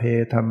สัพเพ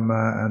ธัมม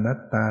าอนัต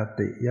ตา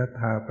ติย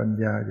ถาปัญ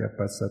ญาย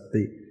ปัสส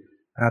ติ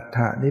อัฏฐ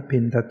นิพพิ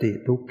นทติ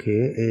ทุกเข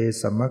เอ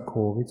สมัคโค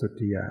วิสุท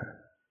ธิยา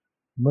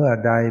เมื่อ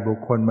ใดบุค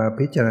คลมา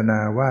พิจารณา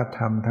ว่าธ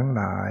รรมทั้ง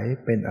หลาย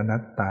เป็นอนั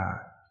ตตา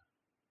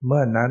เ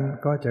มื่อนั้น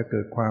ก็จะเกิ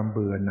ดความเ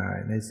บื่อหน่าย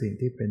ในสิ่ง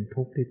ที่เป็น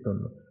ทุกข์ที่ตน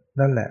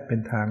นั่นแหละเป็น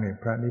ทางแห่ง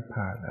พระนิพพ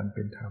านอันเ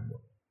ป็นธรรม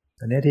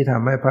อันนี้ที่ท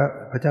ำให้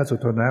พระเจ้าสุ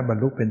โธทนะบร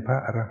รลุเป็นพระ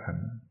อรหัน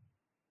ต์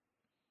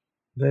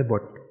ด้วยบ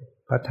ท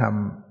พระธรรม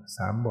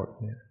3 บท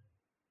เนี่ย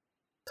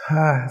ถ้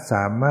าส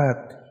ามารถ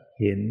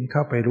เห็นเข้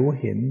าไปรู้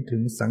เห็นถึ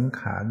งสัง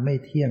ขารไม่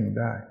เที่ยง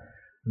ได้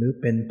หรือ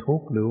เป็นทุก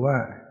ข์หรือว่า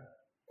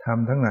ธรรม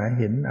ทั้งหลาย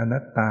เห็นอนั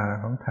ตตา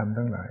ของธรรม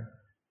ทั้งหลาย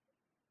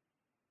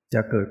จ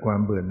ะเกิดควา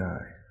มเบื่อหน่า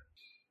ย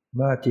เ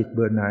มื่อจิตเ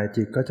บื่อหน่าย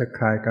จิตก็จะค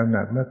ลายกำห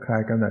นัดเมื่อคลา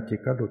ยกำหนัดจิต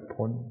ก็หลุด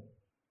พ้น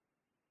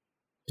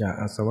จาก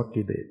อาสวะ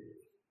กิเลส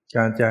ก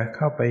ารจะเ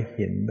ข้าไปเ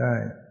ห็นได้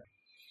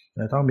จ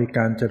ะต้องมีก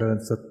ารเจริญ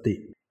สติ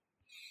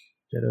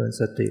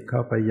เข้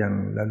าไปอย่าง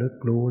ระลึก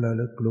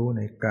รู้ใ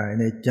นกาย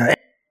ในใจ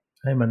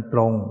ให้มันต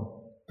รง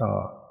ต่อ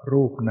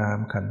รูปนาม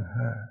ขันธ์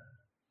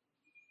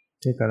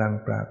5ที่กำลัง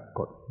ปราก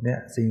ฏเนี่ย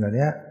สิ่งเหล่า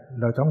นี้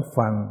เราต้อง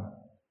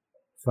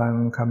ฟัง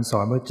คำสอ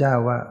นพระเจ้า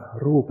ว่า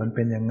รูปมันเ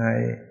ป็นยังไง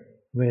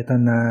เวท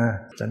นา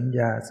สัญญ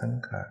าสัง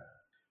ขาร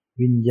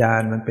วิญญา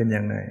ณมันเป็น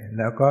ยังไงแ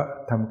ล้วก็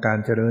ทำการ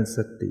เจริญส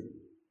ติ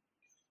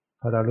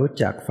พอเรารู้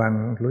จักฟัง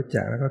รู้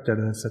จักแล้วก็เจ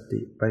ริญส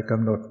ติไปก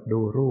ำหนดดู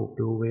รูป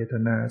ดูเวท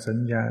นาสัญ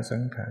ญาสั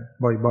งขาร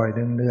บ่อยๆ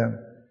เนือง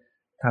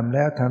ๆทำแ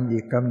ล้วทำอี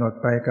กกำหนด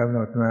ไปกำหน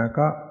ดมา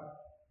ก็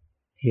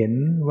เห็น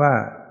ว่า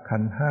ขั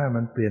นธ์5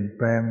มันเปลี่ยนแ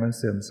ปลงมันเ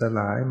สื่อมสล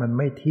ายมัน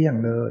ไม่เที่ยง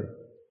เลย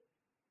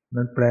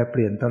มันแปรเป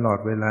ลี่ยนตลอด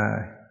เวลา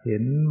เห็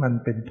นมัน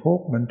เป็นทุก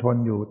ข์มันทน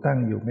อยู่ตั้ง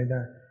อยู่ไม่ไ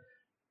ด้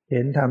เ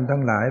ห็นธรรมทั้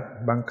งหลาย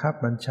บังคับ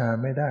บัญชา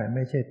ไม่ได้ไ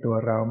ม่ใช่ตัว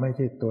เราไม่ใ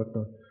ช่ตัวต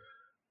น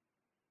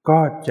ก็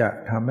จะ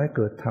ทำให้เ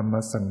กิดธรรม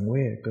สังเว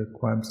ชเกิด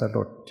ความสล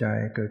ดใจ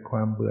เกิดคว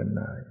ามเบื่อห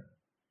น่าย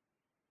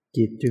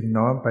จิตจึง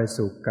น้อมไป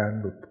สู่การ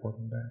หลุดพ้น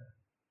ได้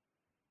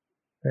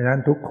ดังนั้น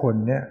ทุกคน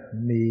เนี่ย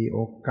มีโอ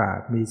กาส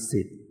มี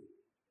สิทธิ์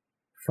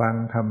ฟัง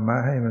ธรรมะ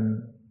ให้มัน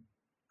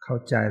เข้า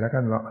ใจแล้วก็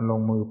ล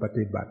งมือป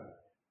ฏิบัติ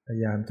พย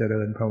ายามเจ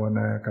ริญภาวน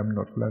ากำหน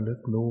ดระลึ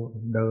กรู้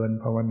เดิน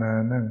ภาวนา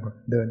นั่ง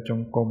เดินจง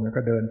กรมแล้ว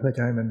ก็เดินเพื่อจ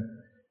ะให้มัน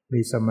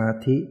มีสมา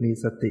ธิมี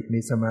สติมี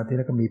สมาธิแ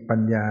ล้วก็มีปั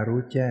ญญารู้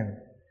แจ้ง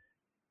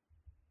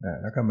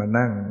แล้วก็มา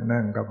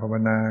นั่งกับภาว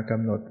นาก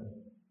ำหนด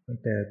ตั้ง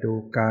แต่ดู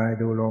กาย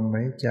ดูลมห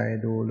ายใจ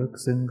ดูลึก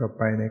ซึ้งเข้า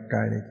ไปในก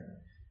ายใน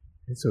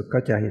ที่สุดก็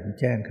จะเห็น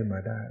แจ้งขึ้นมา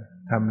ได้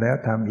ทำแล้ว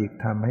ทำอีก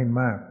ทำให้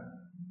มาก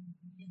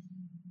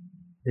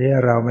เนี่ย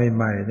เราใ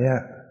หม่ๆเนี่ย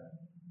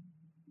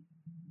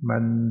มั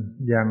น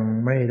ยัง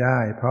ไม่ได้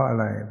เพราะอะ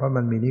ไรเพราะ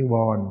มันมีนิว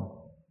รณ์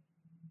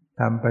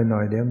ทำไปหน่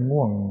อยเดี๋ยว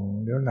ง่วง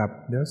เดี๋ยวหลับ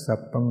เดี๋ยวสับ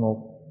ประงก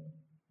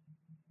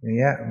อย่าง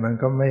เงี้ยมัน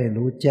ก็ไม่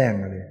รู้แจ้ง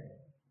เลย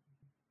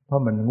เพรา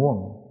ะมันง่วง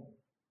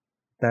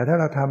แต่ถ้า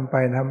เราทำไป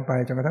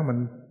จนกระทั่งมัน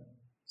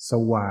ส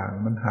ว่าง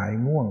มันหาย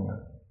ง่วง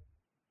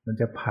มัน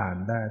จะผ่าน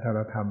ได้ถ้าเร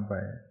าทำไป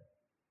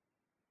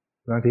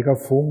บางทีก็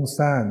ฟุ้ง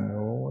ซ่าน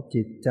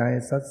จิตใจ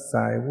ซัดส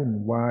ายวุ่น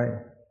วาย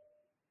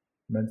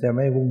มันจะไ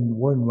ม่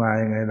วุ่นวาย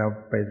ยังไงเรา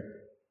ไป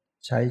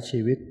ใช้ชี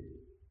วิต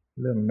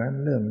เรื่องนั้น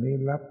เรื่องนี้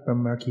รับ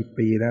มากี่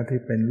ปีแล้วที่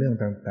เป็นเรื่อง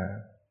ต่าง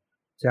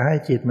ๆจะให้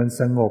จิตมัน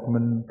สงบมั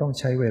นต้อง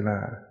ใช้เวลา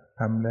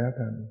ทำแล้ว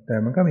แต่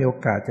มันก็มีโอ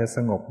กาสจะส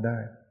งบได้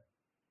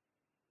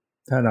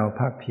ถ้าเรา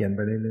ภาคเพียรไป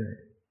เรื่อย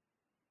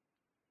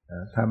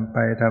ๆทำไป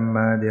ทำม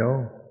าเดี๋ยว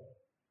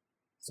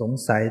สง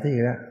สัยที่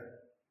แล้ว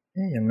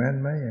อย่างนั้น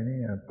ไหมอย่างนี้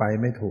ไป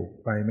ไม่ถูก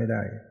ไปไม่ไ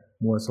ด้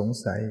มัวสง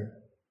สัย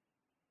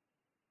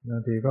บา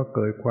งทีก็เ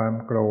กิดความ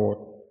โกรธ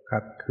ขั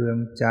ดเคือง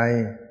ใจ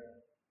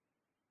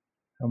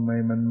ทำไม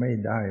มันไม่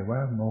ได้วะ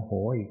โมโห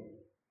อีก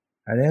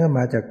อันนี้ก็ม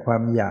าจากควา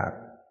มอยาก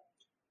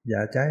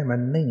จะให้มั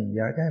นนิ่งอ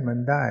ยากให้มัน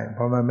ได้พ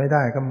อมันไม่ไ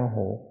ด้ก็โมโห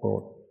โกร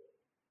ธ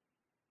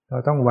เรา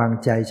ต้องวาง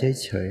ใจ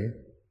เฉย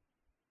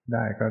ๆไ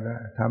ด้ก็ได้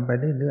ทำไป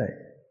เรื่อย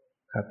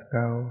ๆขัดเกล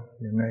า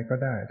ยังไงก็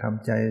ได้ท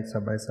ำใจ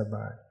สบ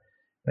าย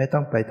ๆไม่ต้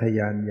องไปทะย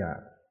านอยา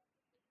ก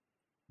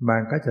มั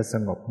นก็จะส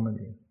งบมัน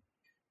เอง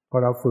พอ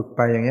เราฝึกไ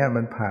ปอย่างเงี้ย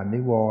มันผ่านนิ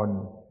วรณ์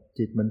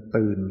จิตมัน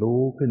ตื่น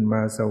รู้ขึ้นม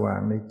าสว่า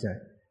งในใจ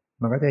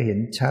มันก็จะเห็น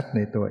ชัดใน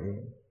ตัวเอ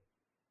ง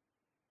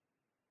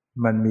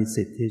มันมี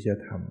สิทธิ์ที่จะ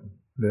ท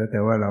ำเหลือแต่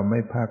ว่าเราไม่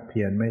ภาคเ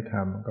พียรไม่ท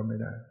ำก็ไม่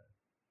ได้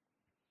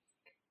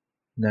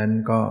นั้น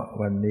ก็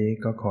วันนี้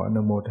ก็ขออ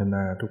นุโมทน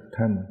าทุก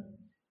ท่าน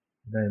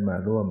ได้มา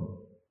ร่วม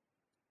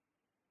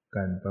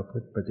กันประพฤ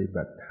ติปฏิ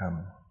บัติธรรม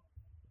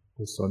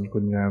กุศลคุ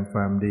ณงามคว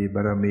ามดีบ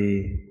ารมี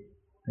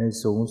ให้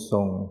สูง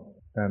ส่ง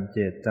ตามเจ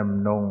ตจ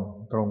ำนง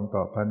ตรงต่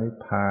อพระนิพ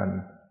พาน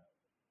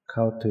เ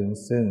ข้าถึง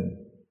ซึ่ง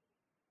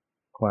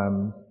ความ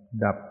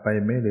ดับไป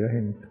ไม่เหลือแ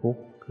ห่งทุก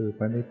ข์คือพ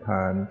ระนิพพ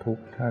านทุก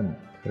ท่าน